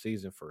of the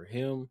season for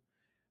him.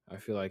 I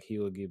feel like he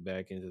will get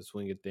back into the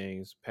swing of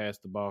things, pass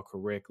the ball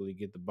correctly,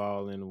 get the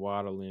ball in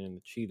Waddle in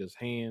the Cheetah's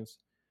hands,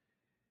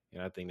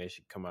 and I think they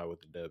should come out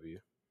with the W.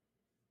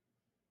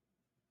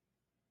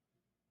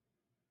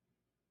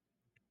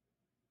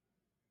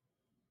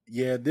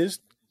 Yeah, this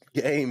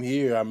game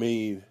here, I'm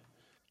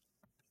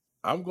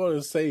going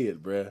to say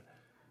it, bruh.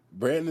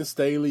 Brandon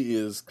Staley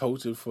is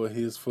coaching for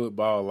his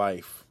football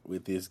life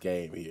with this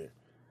game here.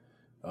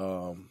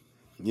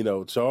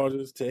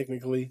 Chargers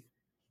technically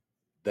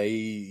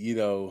they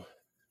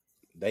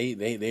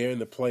they're in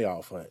the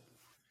playoff hunt,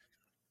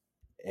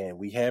 and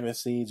we haven't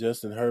seen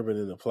Justin Herbert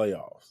in the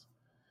playoffs.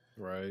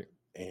 Right.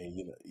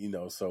 And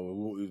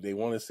so they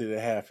want to see that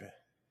happen.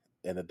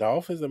 And the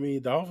Dolphins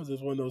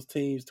is one of those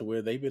teams to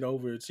where they've been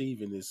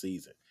overachieving this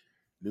season.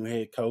 New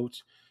head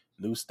coach,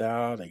 new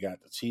style. They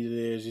got the cheetah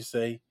there, as you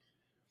say.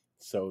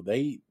 So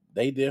they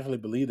definitely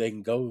believe they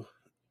can go,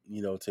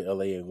 to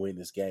LA and win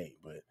this game.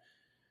 But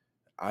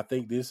I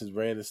think this is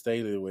Brandon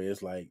Staley, where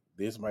it's like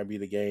this might be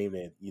the game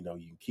that you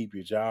can keep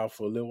your job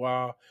for a little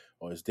while,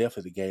 or it's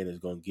definitely the game that's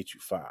going to get you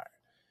fired.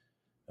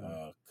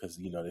 Because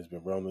there's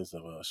been rumors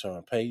of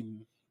Sean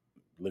Payton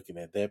looking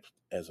at that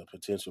as a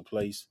potential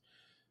place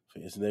for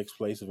his next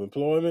place of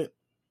employment.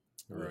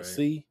 We'll Right.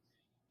 see.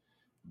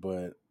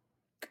 But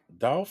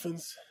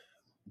Dolphins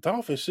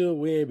should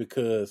win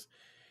because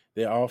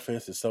their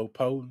offense is so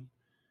potent.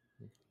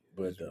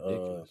 But It's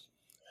ridiculous.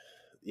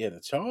 the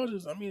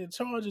Chargers. The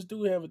Chargers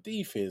do have a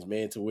defense,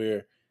 man, to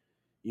where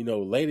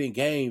late in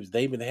games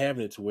they've been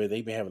having it to where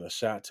they've been having a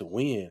shot to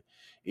win.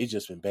 It's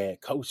just been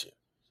bad coaching.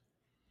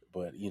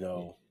 But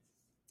Yeah.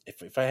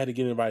 if I had to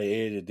get anybody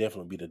edge, it'd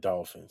definitely be the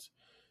Dolphins.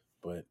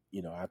 But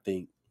I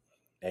think,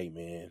 hey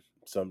man,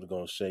 something's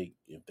gonna shake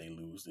if they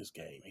lose this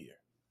game here.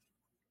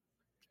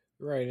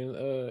 Right,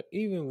 and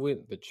even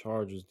with the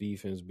Chargers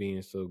defense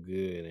being so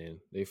good and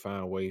they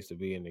find ways to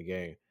be in the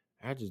game,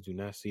 I just do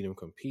not see them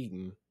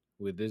competing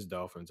with this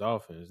Dolphins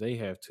offense. They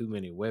have too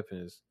many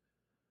weapons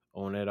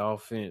on that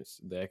offense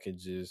that could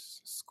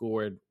just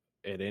score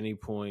at any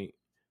point,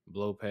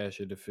 blow past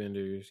your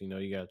defenders. You know,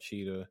 you got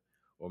Cheetah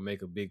or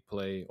make a big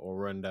play or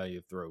run down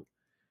your throat.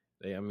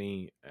 I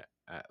mean,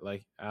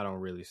 I don't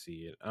really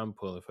see it. I'm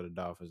pulling for the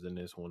Dolphins in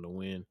this one to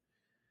win.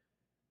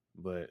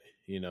 But,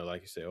 you know,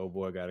 like you said, old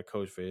boy got a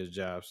coach for his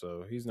job,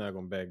 so he's not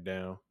going to back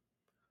down.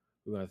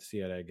 We're going to have to see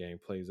how that game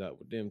plays out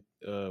with them,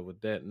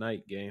 with that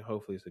night game.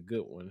 Hopefully it's a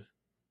good one.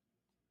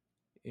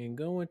 And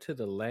going to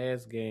the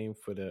last game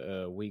for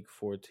the Week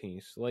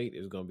 14 slate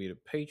is going to be the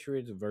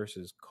Patriots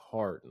versus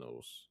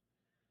Cardinals.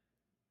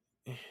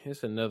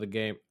 It's another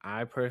game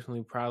I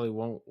personally probably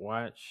won't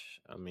watch.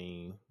 I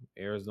mean,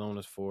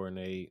 Arizona's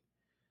 4-8,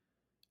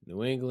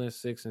 New England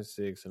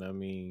 6-6, and I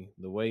mean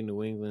the way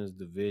New England's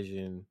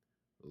division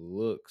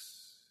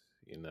looks,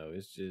 you know,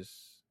 it's just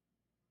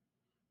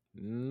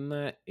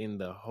not in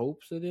the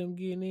hopes of them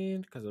getting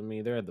in because I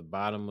mean they're at the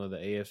bottom of the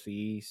AFC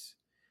East.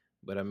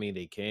 But I mean,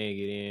 they can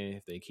get in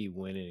if they keep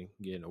winning,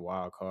 getting a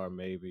wild card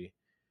maybe.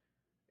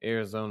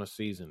 Arizona's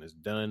season is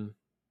done.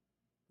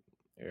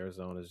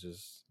 Arizona's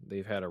just,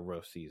 they've had a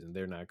rough season.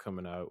 They're not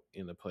coming out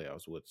in the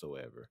playoffs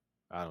whatsoever.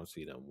 I don't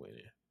see them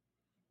winning.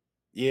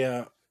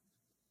 Yeah.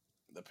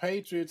 The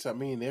Patriots, I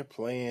mean, they're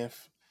playing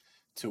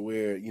to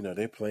where, you know,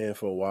 they're playing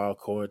for a wild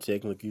card.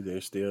 Technically,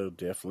 they're still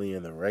definitely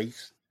in the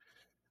race.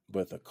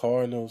 But the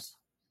Cardinals,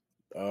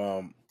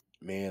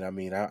 man, I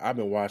mean, I've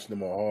been watching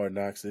them on Hard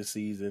Knocks this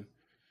season.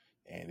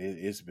 And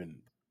it's been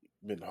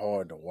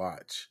hard to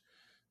watch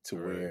to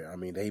where, I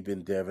mean, they've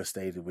been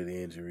devastated with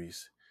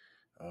injuries.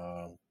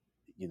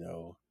 You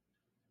know,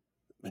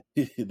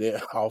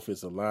 their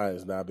offensive line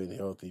has not been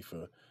healthy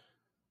for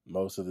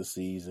most of the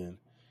season.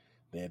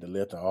 They had to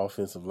let the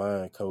offensive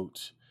line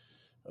coach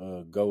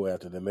go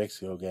after the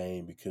Mexico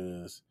game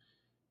because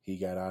he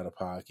got out of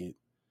pocket.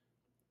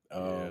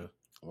 A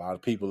lot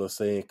of people are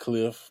saying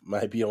Cliff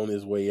might be on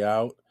his way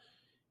out.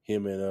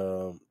 Him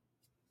and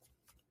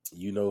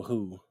you know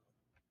who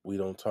we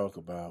don't talk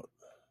about,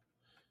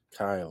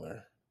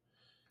 Kyler.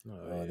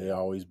 They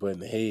always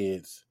butting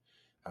heads.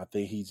 I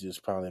think he's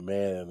just probably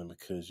mad at them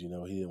because, you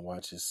know, he didn't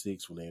watch his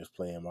six when they was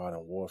playing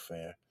Modern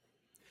Warfare.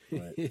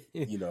 But,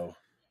 you know,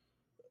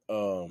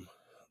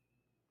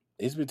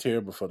 it's been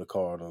terrible for the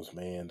Cardinals,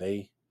 man.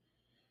 They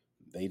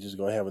just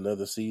going to have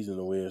another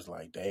season where it's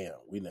like, damn,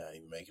 we're not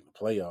even making the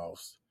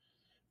playoffs.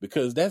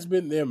 Because that's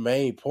been their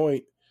main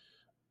point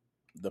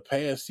the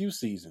past few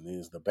seasons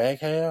is the back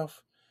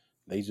half,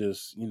 they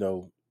just, you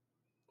know,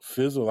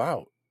 fizzle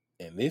out.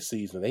 And this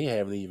season, they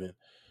haven't even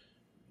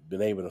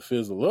been able to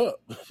fizzle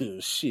up.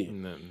 Shit.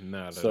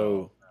 Not at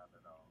all.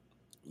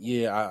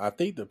 Yeah, I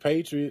think the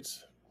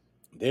Patriots,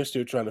 they're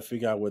still trying to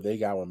figure out what they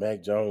got with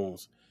Mac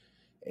Jones.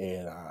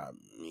 And I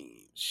mean,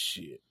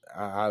 shit,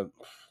 I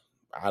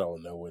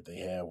don't know what they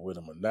have with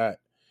them or not.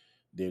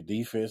 Their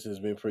defense has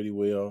been pretty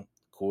well.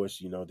 Of course,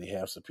 you know, they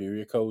have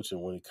superior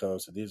coaching when it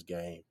comes to this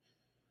game.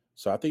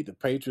 So I think the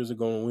Patriots are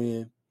going to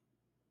win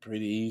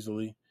pretty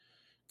easily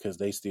because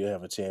they still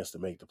have a chance to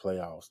make the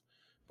playoffs.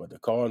 But the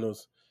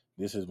Cardinals,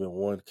 this has been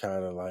one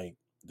kind of like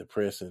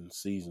depressing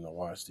season to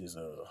watch this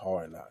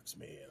Hard Knocks,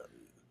 man. I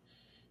mean,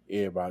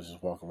 everybody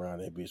just walking around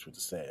that bitch with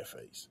a sad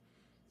face.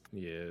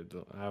 Yeah,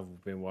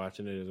 I've been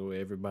watching it as well.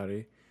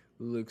 Everybody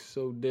looks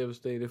so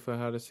devastated for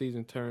how the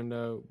season turned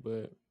out.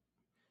 But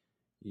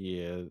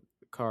yeah, the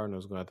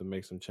Cardinals going to have to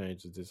make some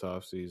changes this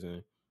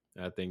offseason.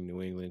 I think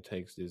New England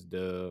takes this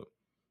dub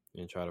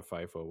and try to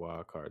fight for a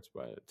wild card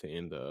spot to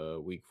end the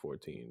Week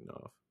 14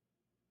 off.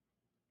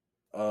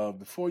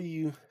 Before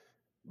you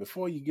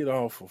get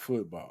off of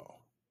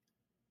football,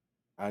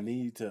 we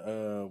need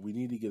to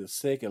get a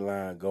second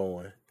line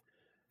going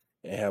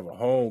and have a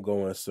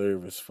homegoing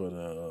service for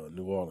the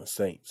New Orleans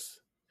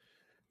Saints.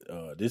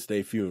 This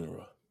day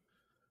funeral.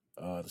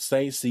 The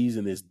Saints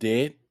season is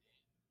dead.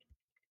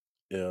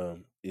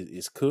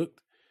 It's cooked.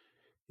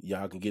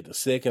 Y'all can get the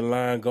second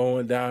line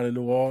going down in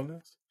New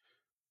Orleans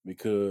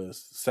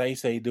because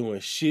Saints ain't doing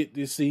shit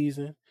this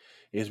season.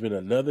 It's been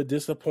another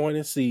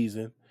disappointing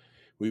season.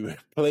 We've been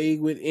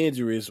plagued with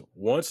injuries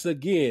once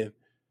again.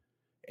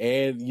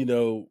 And, you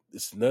know,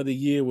 it's another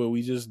year where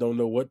we just don't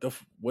know what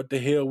the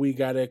hell we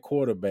got at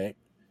quarterback.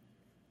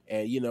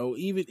 And, you know,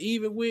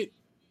 even with,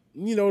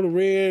 you know, the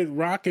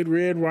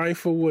Red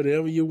Rifle,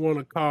 whatever you want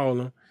to call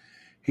him,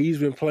 he's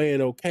been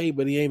playing okay,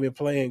 but he ain't been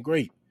playing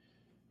great.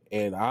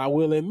 And I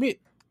will admit,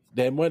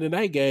 that Monday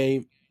night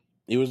game,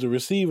 it was the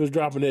receivers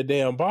dropping that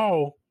damn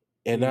ball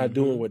and not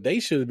doing what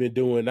they should have been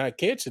doing, not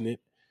catching it,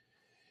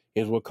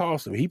 is what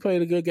cost him. He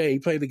played a good game. He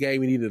played the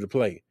game he needed to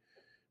play.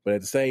 But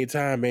at the same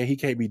time, man, he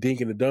can't be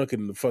dinking and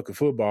dunking the fucking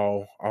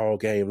football all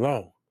game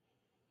long.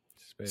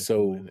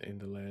 Especially in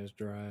the last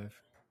drive.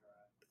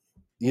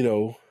 You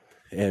know,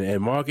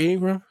 and Mark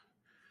Ingram,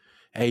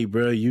 hey,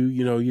 bro,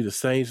 you know, you're the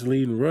Saints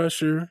leading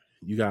rusher.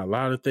 You got a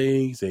lot of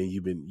things, and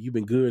you've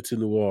been good to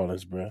New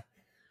Orleans, bro.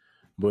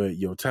 But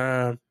your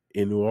time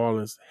in New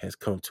Orleans has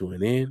come to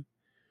an end.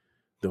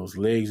 Those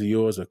legs of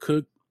yours are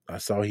cooked. I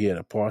saw he had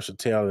a partial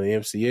tear in the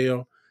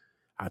MCL.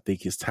 I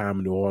think his time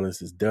in New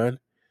Orleans is done.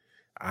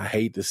 I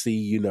hate to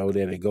see,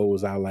 that it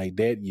goes out like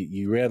that.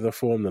 You rather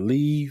for him to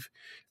leave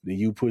than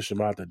you push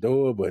him out the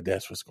door, but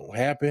that's what's going to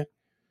happen.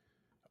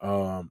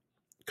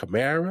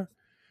 Kamara,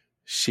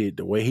 shit,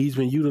 the way he's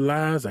been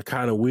utilized, I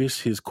kind of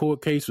wish his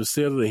court case was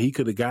settled and he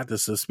could have got the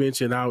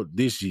suspension out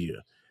this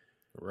year.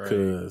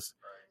 Because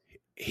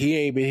he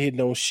ain't been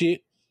hitting on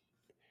shit.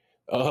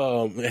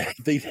 I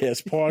think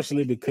that's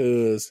partially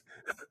because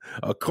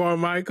of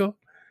Carmichael.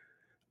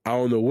 I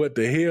don't know what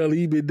the hell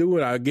he been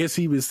doing. I guess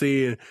he been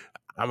saying,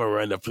 I'm going to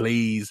run the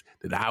plays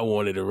that I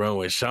wanted to run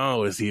when Sean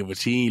was here, but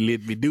she ain't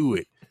let me do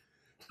it.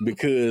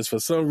 Because for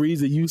some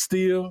reason, you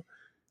still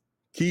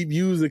keep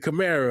using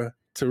Kamara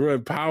to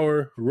run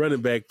power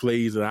running back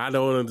plays, and I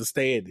don't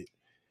understand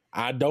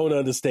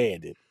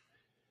it.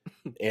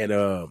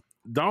 And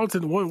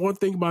Dalton, one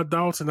thing about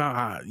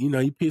Dalton,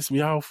 he pissed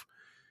me off,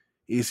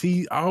 is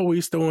he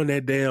always throwing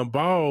that damn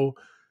ball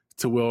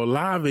to where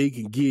Olave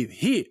can get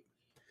hit.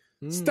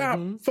 Stop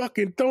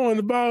fucking throwing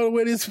the ball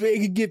where this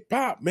fake can get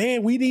popped,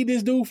 man. We need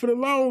this dude for the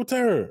long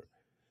term.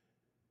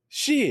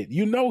 Shit,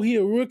 he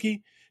a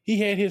rookie. He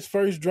had his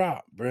first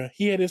drop, bro.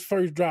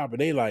 And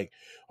they like,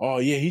 oh,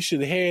 yeah, he should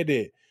have had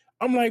that.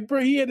 I'm like,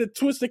 bro, he had to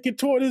twist and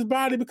contort his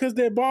body because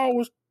that ball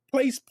was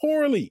placed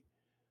poorly.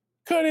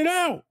 Cut it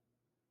out.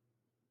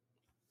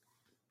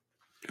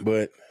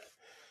 But,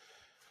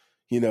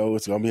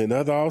 it's going to be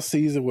another off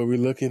season where we're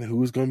looking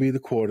who's going to be the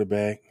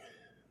quarterback,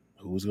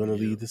 who's going to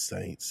lead the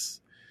Saints.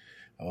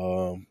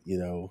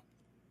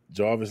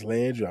 Jarvis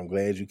Landry, I'm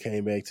glad you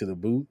came back to the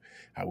boot.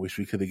 I wish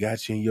we could have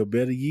got you in your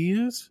better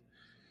years.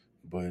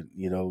 But,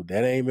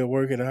 that ain't been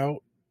working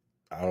out.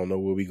 I don't know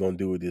what we're going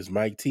to do with this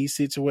Mike T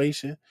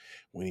situation.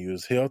 When he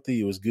was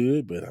healthy, it was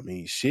good. But,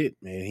 shit,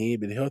 man, he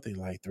ain't been healthy in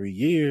like 3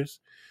 years.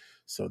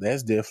 So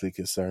that's definitely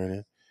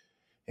concerning.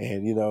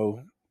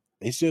 And,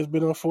 it's just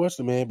been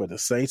unfortunate, man. But the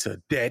Saints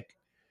are dead.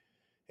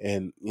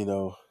 And,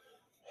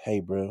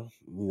 hey, bro,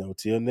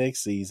 till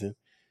next season,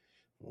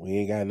 we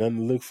ain't got nothing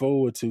to look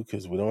forward to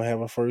because we don't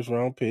have a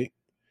first-round pick.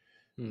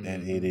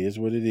 And it is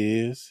what it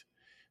is.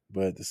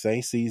 But the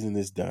Saints season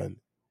is done.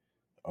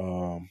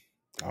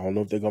 I don't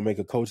know if they're going to make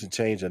a coaching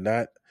change or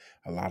not.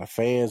 A lot of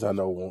fans I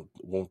know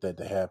want that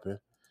to happen.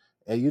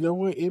 And you know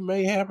what? It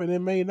may happen, it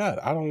may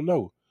not. I don't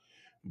know.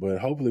 But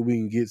hopefully we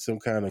can get some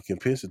kind of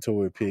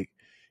compensatory pick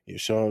if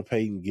Sean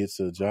Payton gets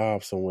a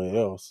job somewhere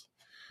else,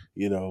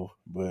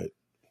 But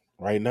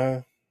right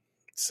now,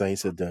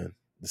 Saints are done.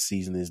 The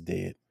season is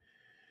dead.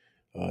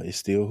 It's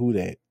still who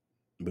that,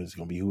 but it's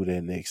going to be who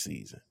that next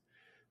season.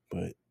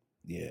 But,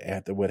 yeah,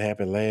 after what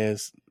happened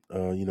last,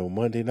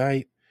 Monday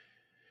night,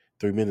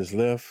 3 minutes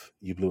left,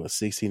 you blew a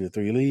 16-3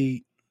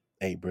 lead.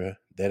 Hey, bro,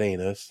 that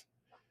ain't us.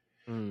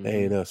 That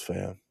ain't us,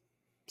 fam.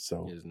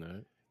 So, it's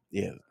not.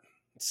 Yeah,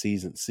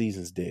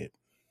 season's dead.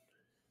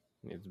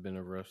 It's been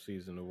a rough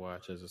season to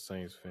watch as a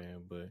Saints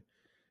fan, but,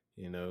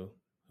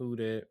 who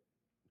that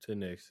to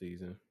next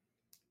season.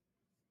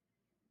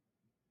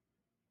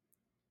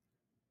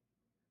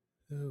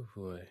 Oh,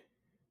 boy.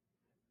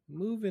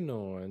 Moving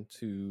on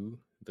to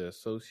the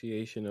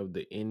Association of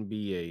the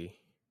NBA.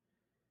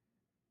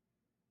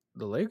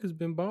 The Lakers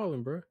been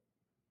balling, bro.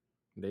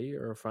 They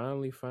are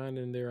finally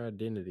finding their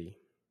identity.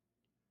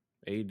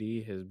 AD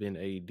has been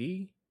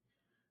AD.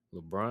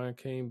 LeBron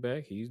came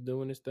back. He's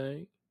doing his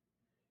thing.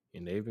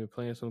 And they've been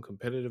playing some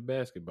competitive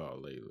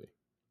basketball lately.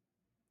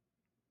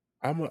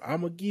 I'm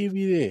gonna give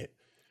you that.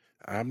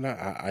 I'm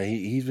not.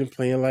 He's been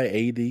playing like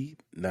AD.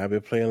 Not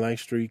been playing like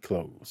street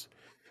clothes.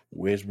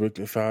 Westbrook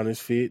found his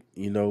fit.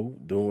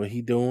 Doing what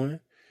he doing.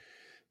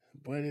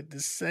 But at the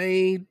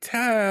same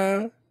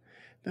time,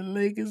 the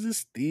Lakers are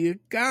still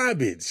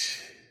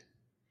garbage.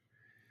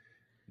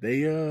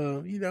 They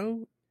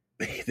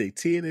they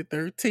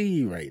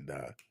 10-13 right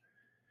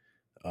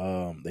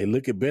now. They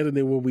looking better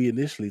than what we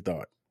initially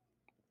thought.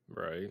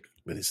 Right.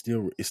 But it's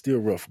still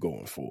rough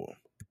going for them.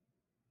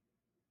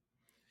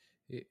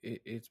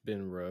 It's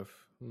been rough.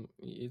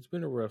 It's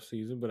been a rough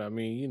season, but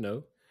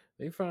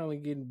they finally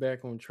getting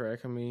back on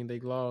track. They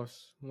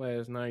lost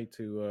last night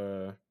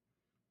to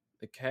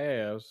the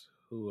Cavs,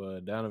 who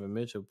Donovan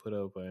Mitchell put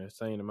up an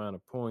insane amount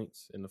of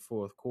points in the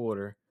fourth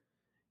quarter,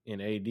 and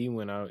AD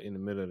went out in the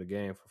middle of the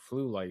game for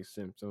flu-like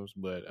symptoms.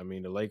 But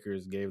the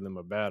Lakers gave them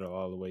a battle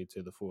all the way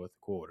to the fourth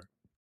quarter.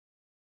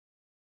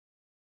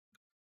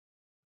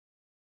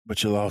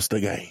 But you lost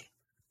the game.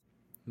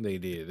 They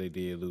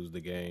did lose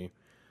the game.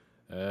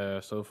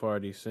 So far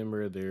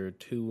December, they're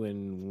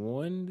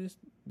 2-1 this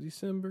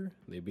December.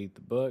 They beat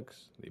the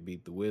Bucks, they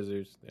beat the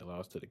Wizards, they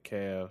lost to the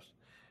Cavs,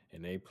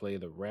 and they play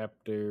the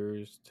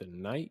Raptors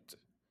tonight.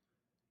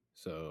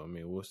 So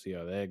we'll see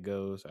how that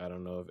goes. I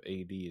don't know if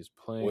AD is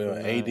playing. Well, or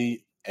not. AD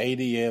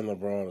and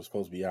LeBron are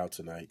supposed to be out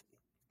tonight.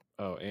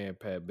 Oh, and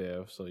Pat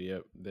Bev. So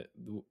yep, the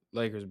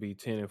Lakers be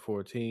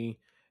 10-14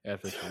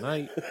 after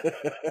tonight.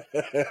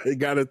 You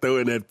gotta throw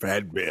in that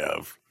Pat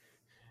Bev.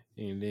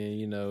 And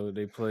then,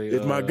 they play.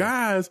 If my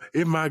guys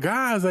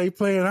ain't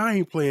playing, I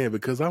ain't playing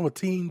because I'm a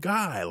team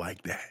guy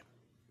like that.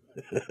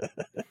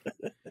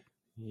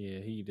 Yeah,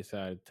 he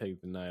decided to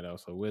take the night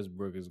off. So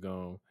Westbrook is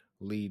going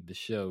to lead the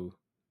show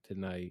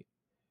tonight.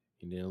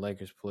 And then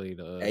Lakers played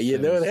the Hey, you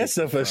know that's 76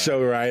 on stuff for show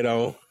Friday. right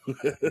on.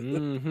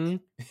 Mm-hmm.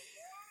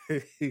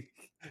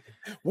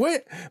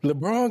 What?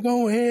 LeBron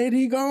going ahead?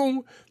 He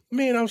gone?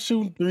 Man, I'm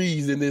shooting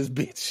threes in this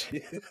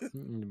bitch.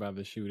 About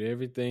to shoot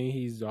everything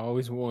he's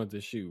always wanted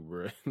to shoot,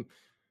 bro.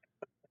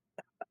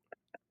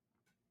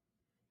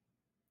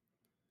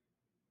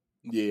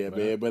 Yeah, But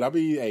man. But I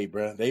mean, hey,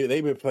 bro,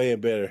 they been playing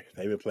better.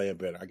 They been playing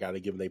better. I got to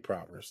give them their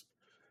propers.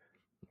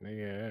 they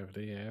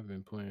have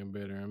been playing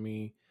better. I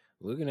mean,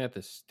 looking at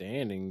the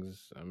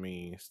standings,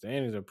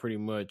 standings are pretty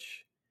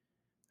much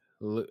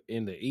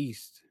in the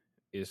East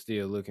is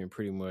still looking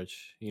pretty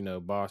much.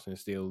 Boston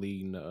still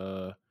leading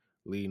the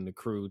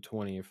crew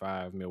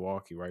 20-5.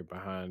 Milwaukee right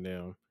behind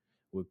them,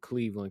 with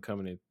Cleveland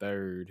coming in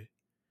third.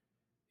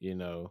 You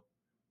know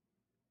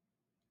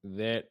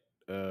that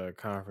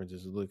conference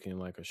is looking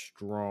like a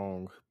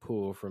strong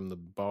pull from the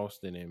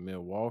Boston and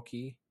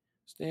Milwaukee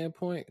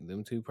standpoint.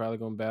 Them two probably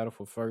gonna battle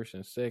for first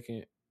and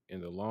second in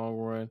the long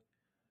run.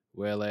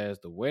 Whereas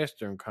the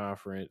Western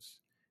Conference,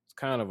 it's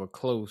kind of a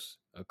close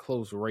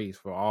race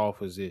for all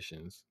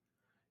positions.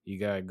 You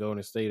got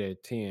Golden State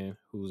at 10,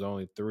 who's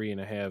only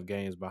 3.5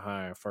 games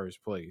behind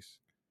first place.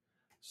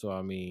 So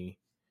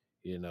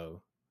you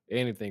know,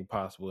 anything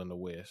possible in the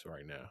West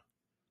right now.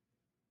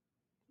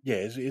 Yeah,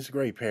 it's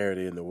great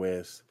parity in the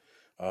West.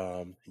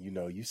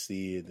 You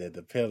see it that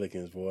the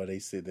Pelicans, boy, they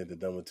sitting at the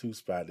number 2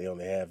 spot. They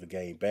only have a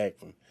game back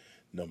from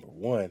number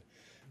 1.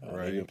 They've been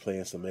Right.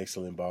 playing some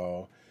excellent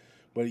ball.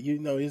 But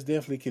it's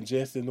definitely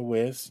congested in the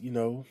West.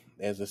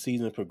 As the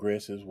season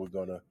progresses,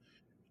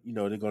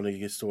 they're gonna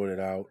get sorted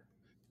out.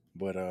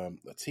 But a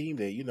team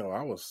that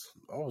I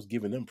was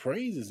giving them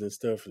praises and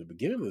stuff at the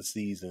beginning of the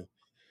season,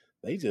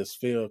 they just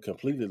fell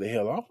completely the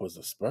hell off was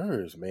the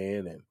Spurs,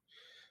 man. And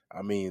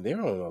I mean, they're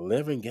on an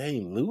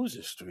 11-game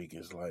losing streak.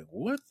 It's like,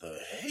 what the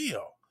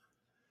hell?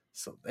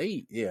 So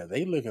they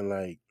looking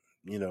like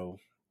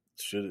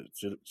should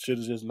have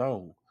just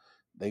known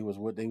they was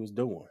what they was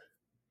doing.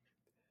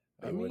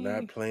 I They were not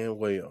mean, playing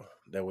well.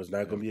 That was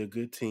not I, going to be a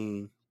good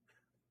team.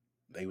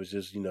 They was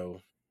just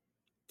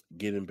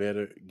getting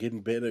better,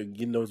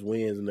 getting those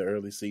wins in the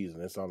early season.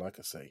 That's all I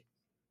can say.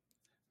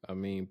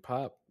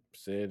 Pop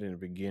said in the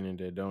beginning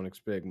that don't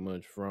expect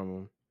much from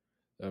them.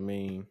 I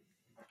mean,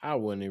 I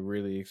wasn't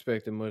really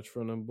expecting much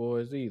from them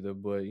boys either,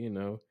 but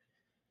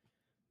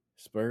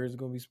Spurs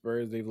gonna be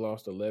Spurs. They've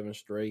lost 11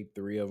 straight,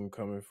 3 of them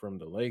coming from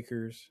the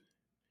Lakers.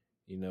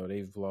 They've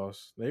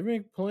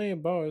been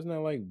playing ball. It's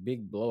not like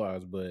big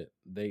blowouts, but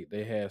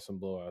they had some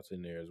blowouts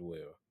in there as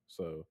well.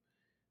 So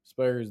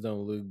Spurs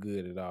don't look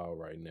good at all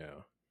right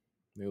now.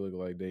 They look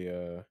like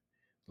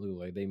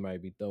they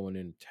might be throwing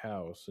in the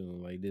towel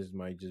soon. Like this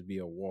might just be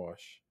a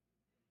wash.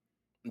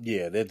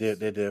 Yeah, they're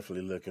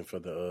definitely looking for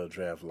the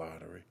draft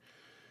lottery.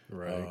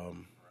 Right.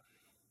 Um,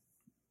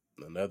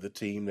 Another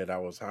team that I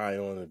was high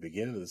on at the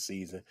beginning of the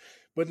season,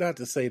 but not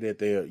to say that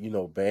they're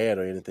bad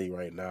or anything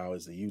right now,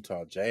 is the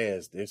Utah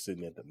Jazz. They're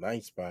sitting at the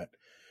 9th spot,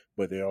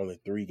 but they're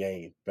only 3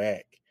 games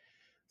back.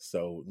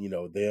 So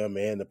them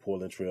and the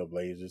Portland Trail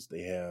Blazers,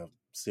 they have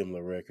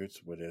similar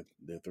records where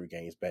they're 3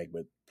 games back.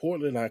 But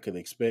Portland, I could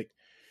expect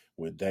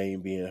with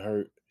Dame being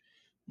hurt,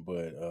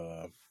 but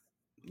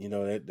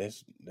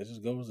that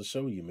just goes to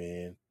show you,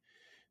 man.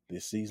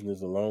 This season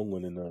is a long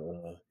one in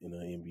the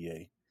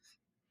NBA,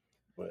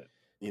 but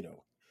you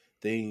know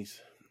things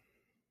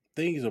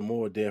things are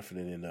more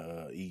definite in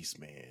the East,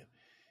 man.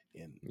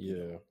 And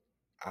Yeah.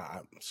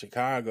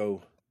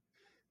 Chicago,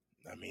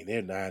 I mean,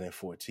 they're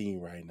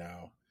 9-14 right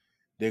now.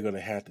 They're gonna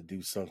have to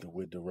do something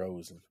with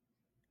DeRozan.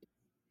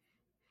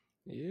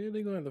 Yeah,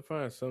 they're going to have to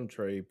find some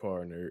trade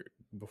partner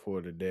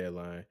before the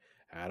deadline.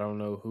 I don't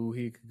know who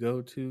he could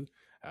go to.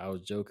 I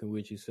was joking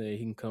with you saying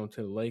he can come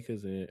to the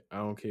Lakers, and I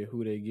don't care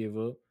who they give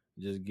up.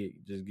 Just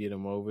get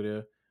him over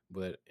there.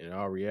 But in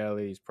all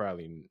reality, he's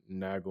probably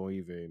not going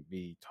to even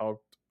be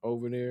talked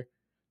over there.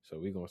 So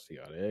we're gonna see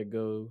how that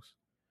goes.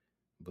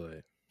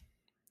 But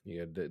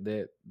yeah,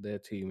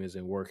 that team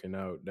isn't working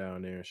out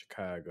down there in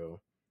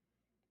Chicago.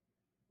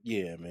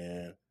 Yeah,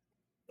 man.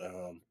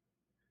 Um,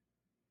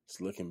 it's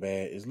looking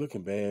bad. It's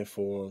looking bad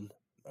for them.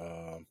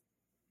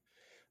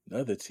 The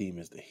other team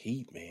is the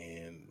Heat,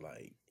 man.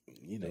 Like,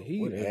 The what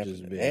Heat have happened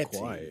just to been that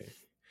team? quiet.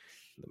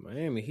 The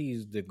Miami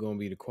Heat's going to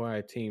be the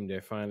quiet team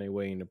that find their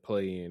way in the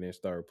play in and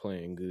start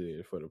playing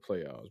good for the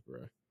playoffs,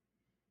 bro.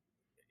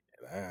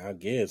 I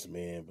guess,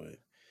 man, but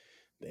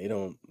they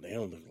don't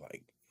look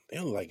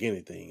like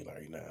anything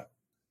right now.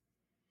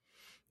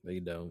 They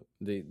don't.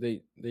 They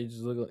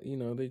just look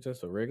like, they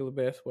just a regular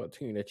basketball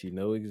team that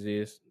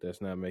exists,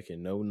 that's not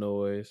making no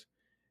noise.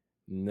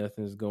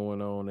 Nothing's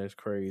going on that's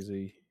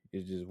crazy.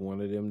 It's just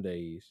one of them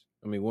days.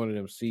 One of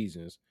them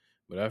seasons.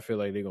 But I feel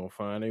like they're going to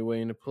find their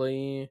way in the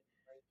play in,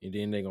 and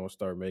then they're going to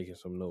start making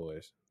some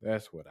noise.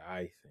 That's what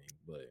I think,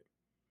 but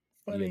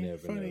you Funny,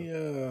 never know.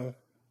 funny,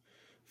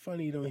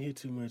 funny you don't hear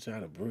too much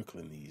out of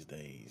Brooklyn these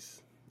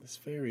days. It's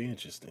very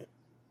interesting.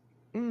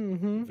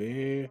 Mm-hmm.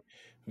 Very,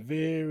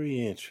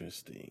 very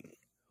interesting.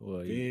 Well,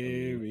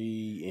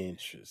 Very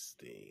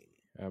interesting.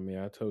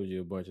 I told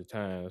you a bunch of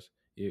times.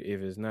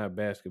 if it's not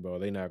basketball,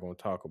 they're not gonna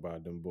talk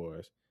about them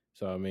boys.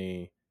 So I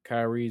mean,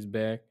 Kyrie's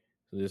back,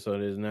 so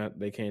there's not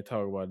they can't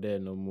talk about that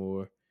no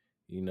more.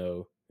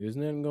 There's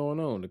nothing going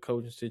on. The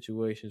coaching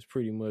situation is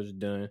pretty much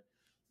done.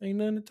 Ain't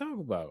nothing to talk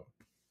about.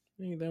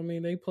 I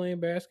mean, they playing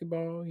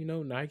basketball.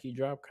 Nike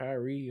dropped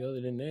Kyrie.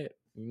 Other than that,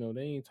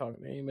 they ain't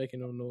talking. They ain't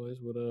making no noise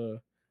with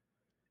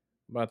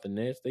about the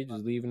Nets. They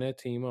just leaving that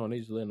team on. They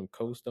just letting them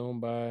coast on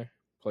by,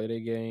 play their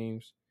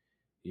games.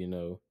 You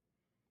know,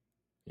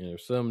 and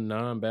if some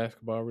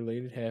non-basketball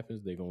related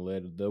happens, they're gonna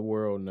let the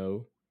world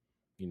know.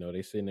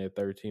 They sitting at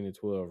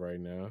 13-12 right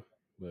now,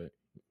 but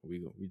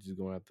we just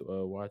gonna have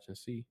to watch and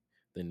see.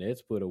 The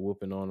Nets put a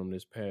whooping on them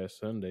this past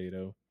Sunday,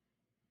 though.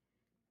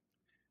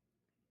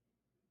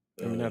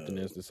 I mean, not the Uh,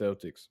 Nets, the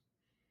Celtics.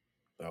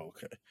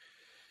 okay.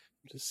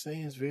 I'm just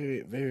saying it's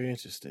very, very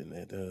interesting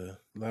that a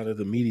lot of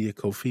the media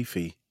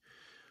Kofifi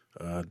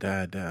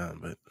died down,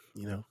 but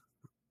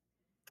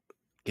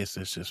guess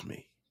that's just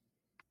me.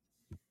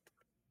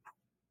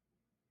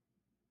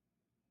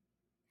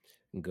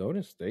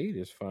 Golden State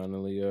is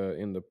finally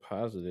in the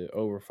positive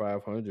over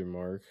 500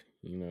 mark.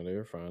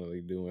 They're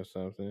finally doing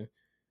something.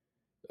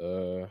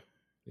 Uh,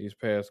 these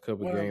past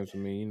couple Well, games, I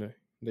mean,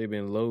 they've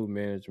been load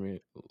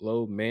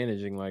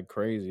managing like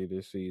crazy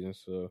this season.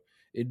 So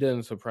it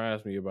doesn't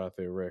surprise me about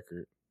their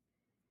record.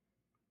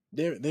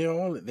 they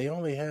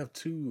only have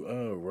two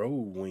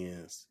road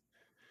wins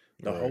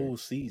the Right. whole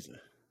season.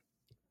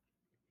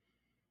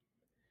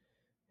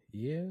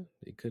 Yeah,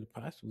 they could have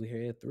possibly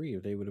had three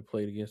if they would have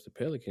played against the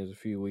Pelicans a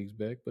few weeks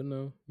back. But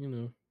no,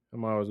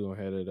 I'm always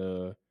gonna have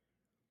that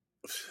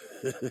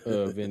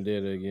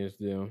vendetta against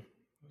them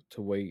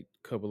to wait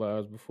a couple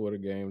hours before the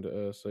game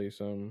to say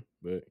something.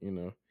 But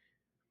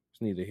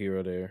it's neither here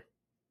or there.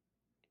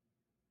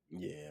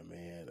 Yeah,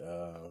 man.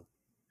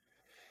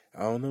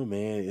 I don't know,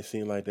 man. It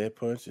seemed like that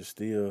punch is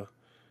still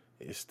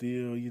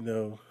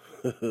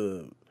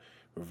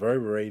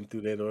reverberating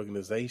through that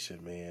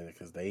organization, man,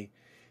 because they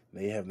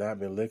have not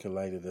been looking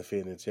like the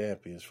defending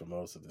champions for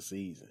most of the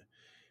season.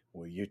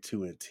 Where you're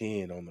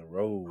 2-10 on the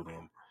road,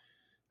 and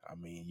I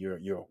mean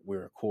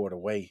we're a quarter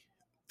way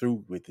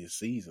through with this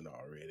season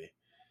already,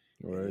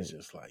 and it's Right.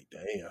 just like,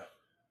 damn,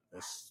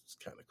 that's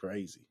kind of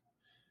crazy.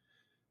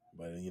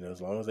 But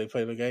as long as they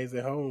play the games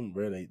at home,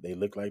 bro, they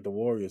look like the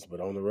Warriors, but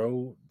on the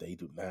road they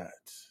do not.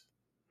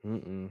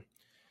 Mm-mm.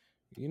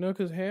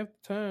 Because half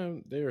the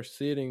time they're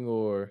sitting,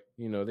 or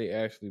they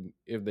actually,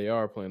 if they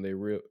are playing, they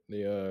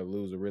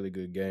lose a really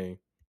good game.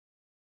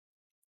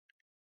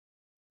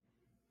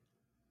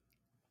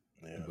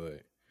 Yeah.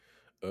 But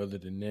other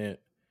than that,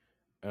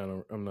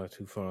 I'm not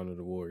too fond of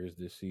the Warriors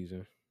this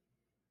season.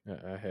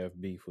 I have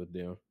beef with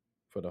them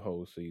for the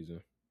whole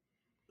season.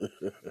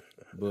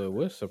 But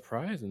what's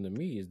surprising to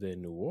me is that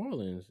New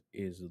Orleans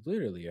is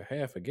literally a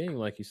half a game,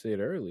 like you said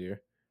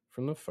earlier,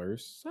 from the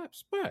first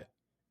spot.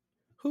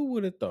 Who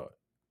would have thought?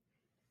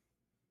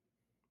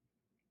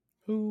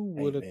 Who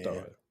Hey, would have man.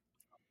 thought?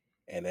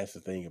 And that's the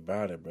thing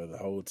about it, bro. The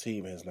whole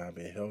team has not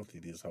been healthy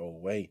this whole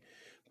way.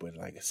 But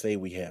like I say,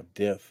 we have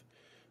depth,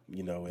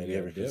 at You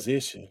every got depth.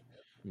 position,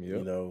 you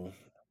Yep. know.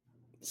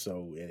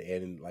 So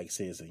and like I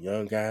said, it's the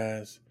young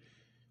guys,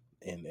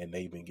 and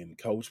they've been getting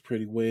coached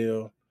pretty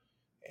well,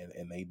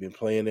 and they've been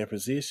playing their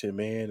position,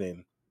 man.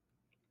 And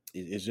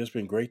it's just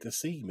been great to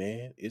see,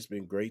 man. It's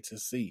been great to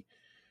see.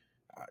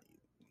 I,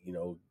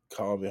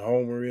 call me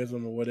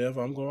homerism or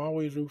whatever. I'm gonna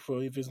always root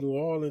for, if it's New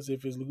Orleans,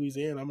 if it's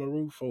Louisiana, I'm gonna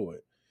root for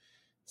it.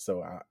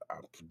 So I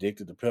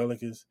predicted the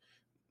Pelicans.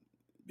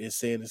 Been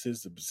saying this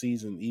since the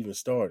season even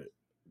started.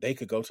 They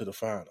could go to the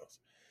finals.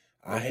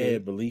 I Okay.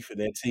 had belief in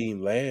that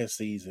team last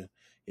season.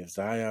 If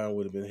Zion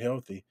would have been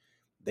healthy,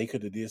 they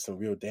could have did some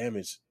real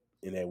damage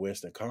in that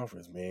Western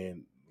Conference,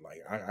 man.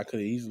 Like I could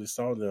have easily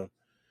saw them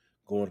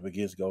going up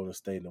against Golden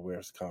State in the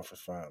Western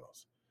Conference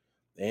Finals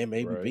and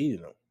maybe Right.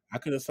 beating them. I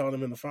could have saw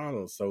them in the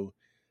finals. So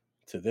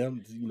to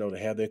them, to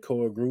have their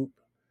core group,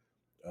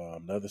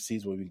 another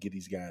season where we can get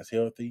these guys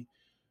healthy.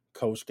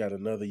 Coach got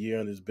another year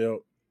on his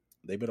belt.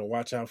 They better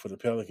watch out for the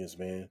Pelicans,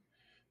 man.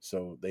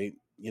 So they,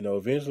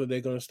 eventually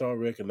they're gonna start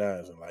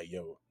recognizing, like,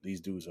 yo, these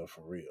dudes are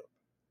for real.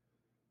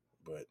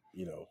 But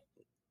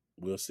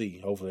we'll see.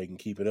 Hopefully they can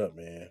keep it up,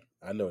 man.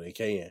 I know they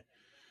can.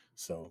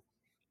 So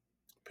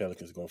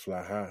Pelicans gonna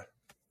fly high.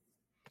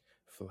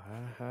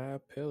 Fly high,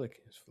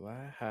 Pelicans.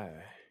 Fly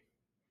high.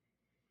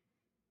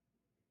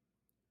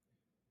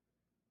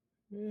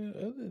 Yeah,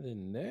 other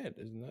than that,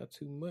 there's not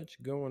too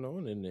much going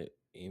on in the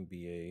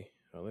NBA.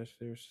 Unless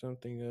there's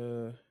something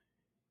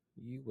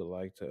you would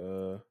like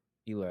to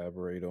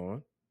elaborate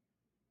on.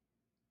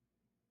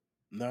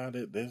 Nah,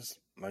 there's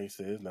like I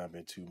said, there's not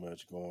been too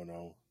much going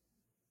on.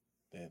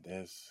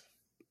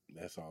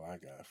 That's all I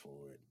got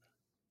for it.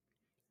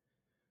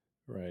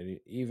 Right.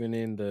 Even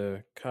in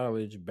the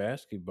college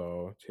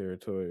basketball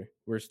territory,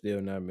 we're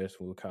still not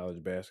messing with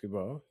college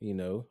basketball.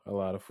 A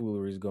lot of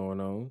foolery is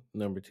going on.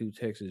 Number two,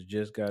 Texas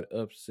just got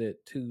upset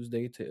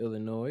Tuesday to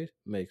Illinois.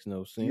 Makes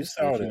no You sense,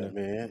 saw but that,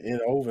 man, in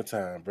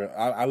overtime, bro.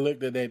 I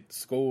looked at that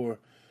score,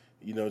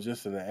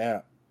 just in the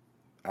app.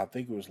 I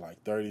think it was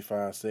like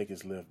 35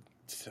 seconds left.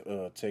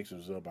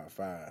 Texas was up by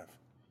 5.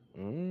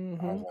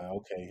 Mm-hmm. I was like,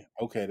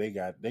 okay, they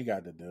got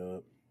the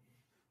dub.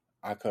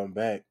 I come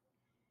back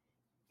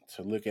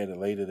to look at it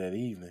later that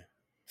evening.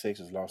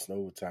 Texas lost in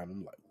overtime.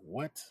 I'm like,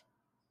 what?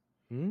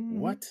 Mm-hmm.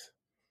 What?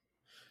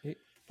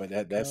 But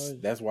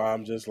College, that's why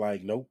I'm just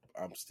like, nope,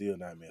 I'm still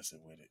not messing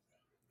with it.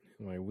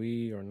 like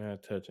we are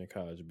not touching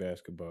college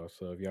basketball.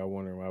 So if y'all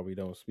wondering why we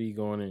don't speak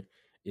on it,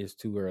 it's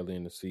too early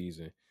in the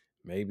season.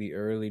 Maybe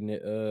early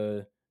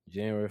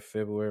January,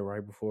 February,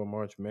 right before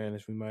March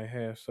Madness, we might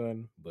have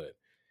something. But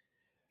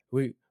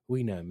we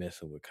not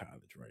messing with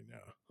college right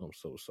now. I'm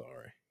so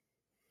sorry.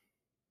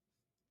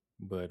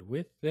 But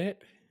with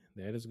that,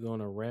 that is going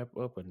to wrap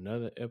up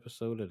another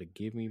episode of the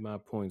Give Me My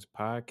Points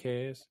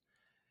podcast.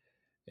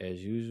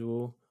 As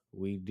usual,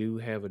 we do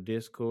have a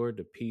Discord,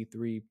 the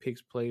P3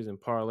 Picks, Plays, and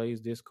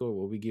Parlays Discord,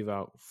 where we give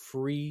out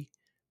free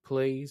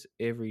plays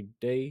every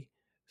day,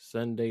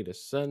 Sunday to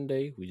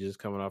Sunday. We just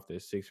coming off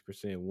that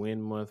 6%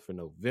 win month for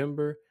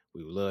November.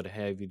 We would love to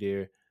have you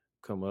there.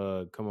 Come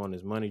on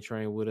this money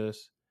train with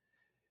us.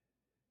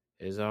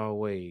 As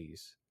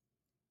always,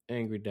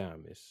 Angry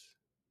Diamonds.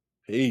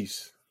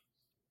 Peace.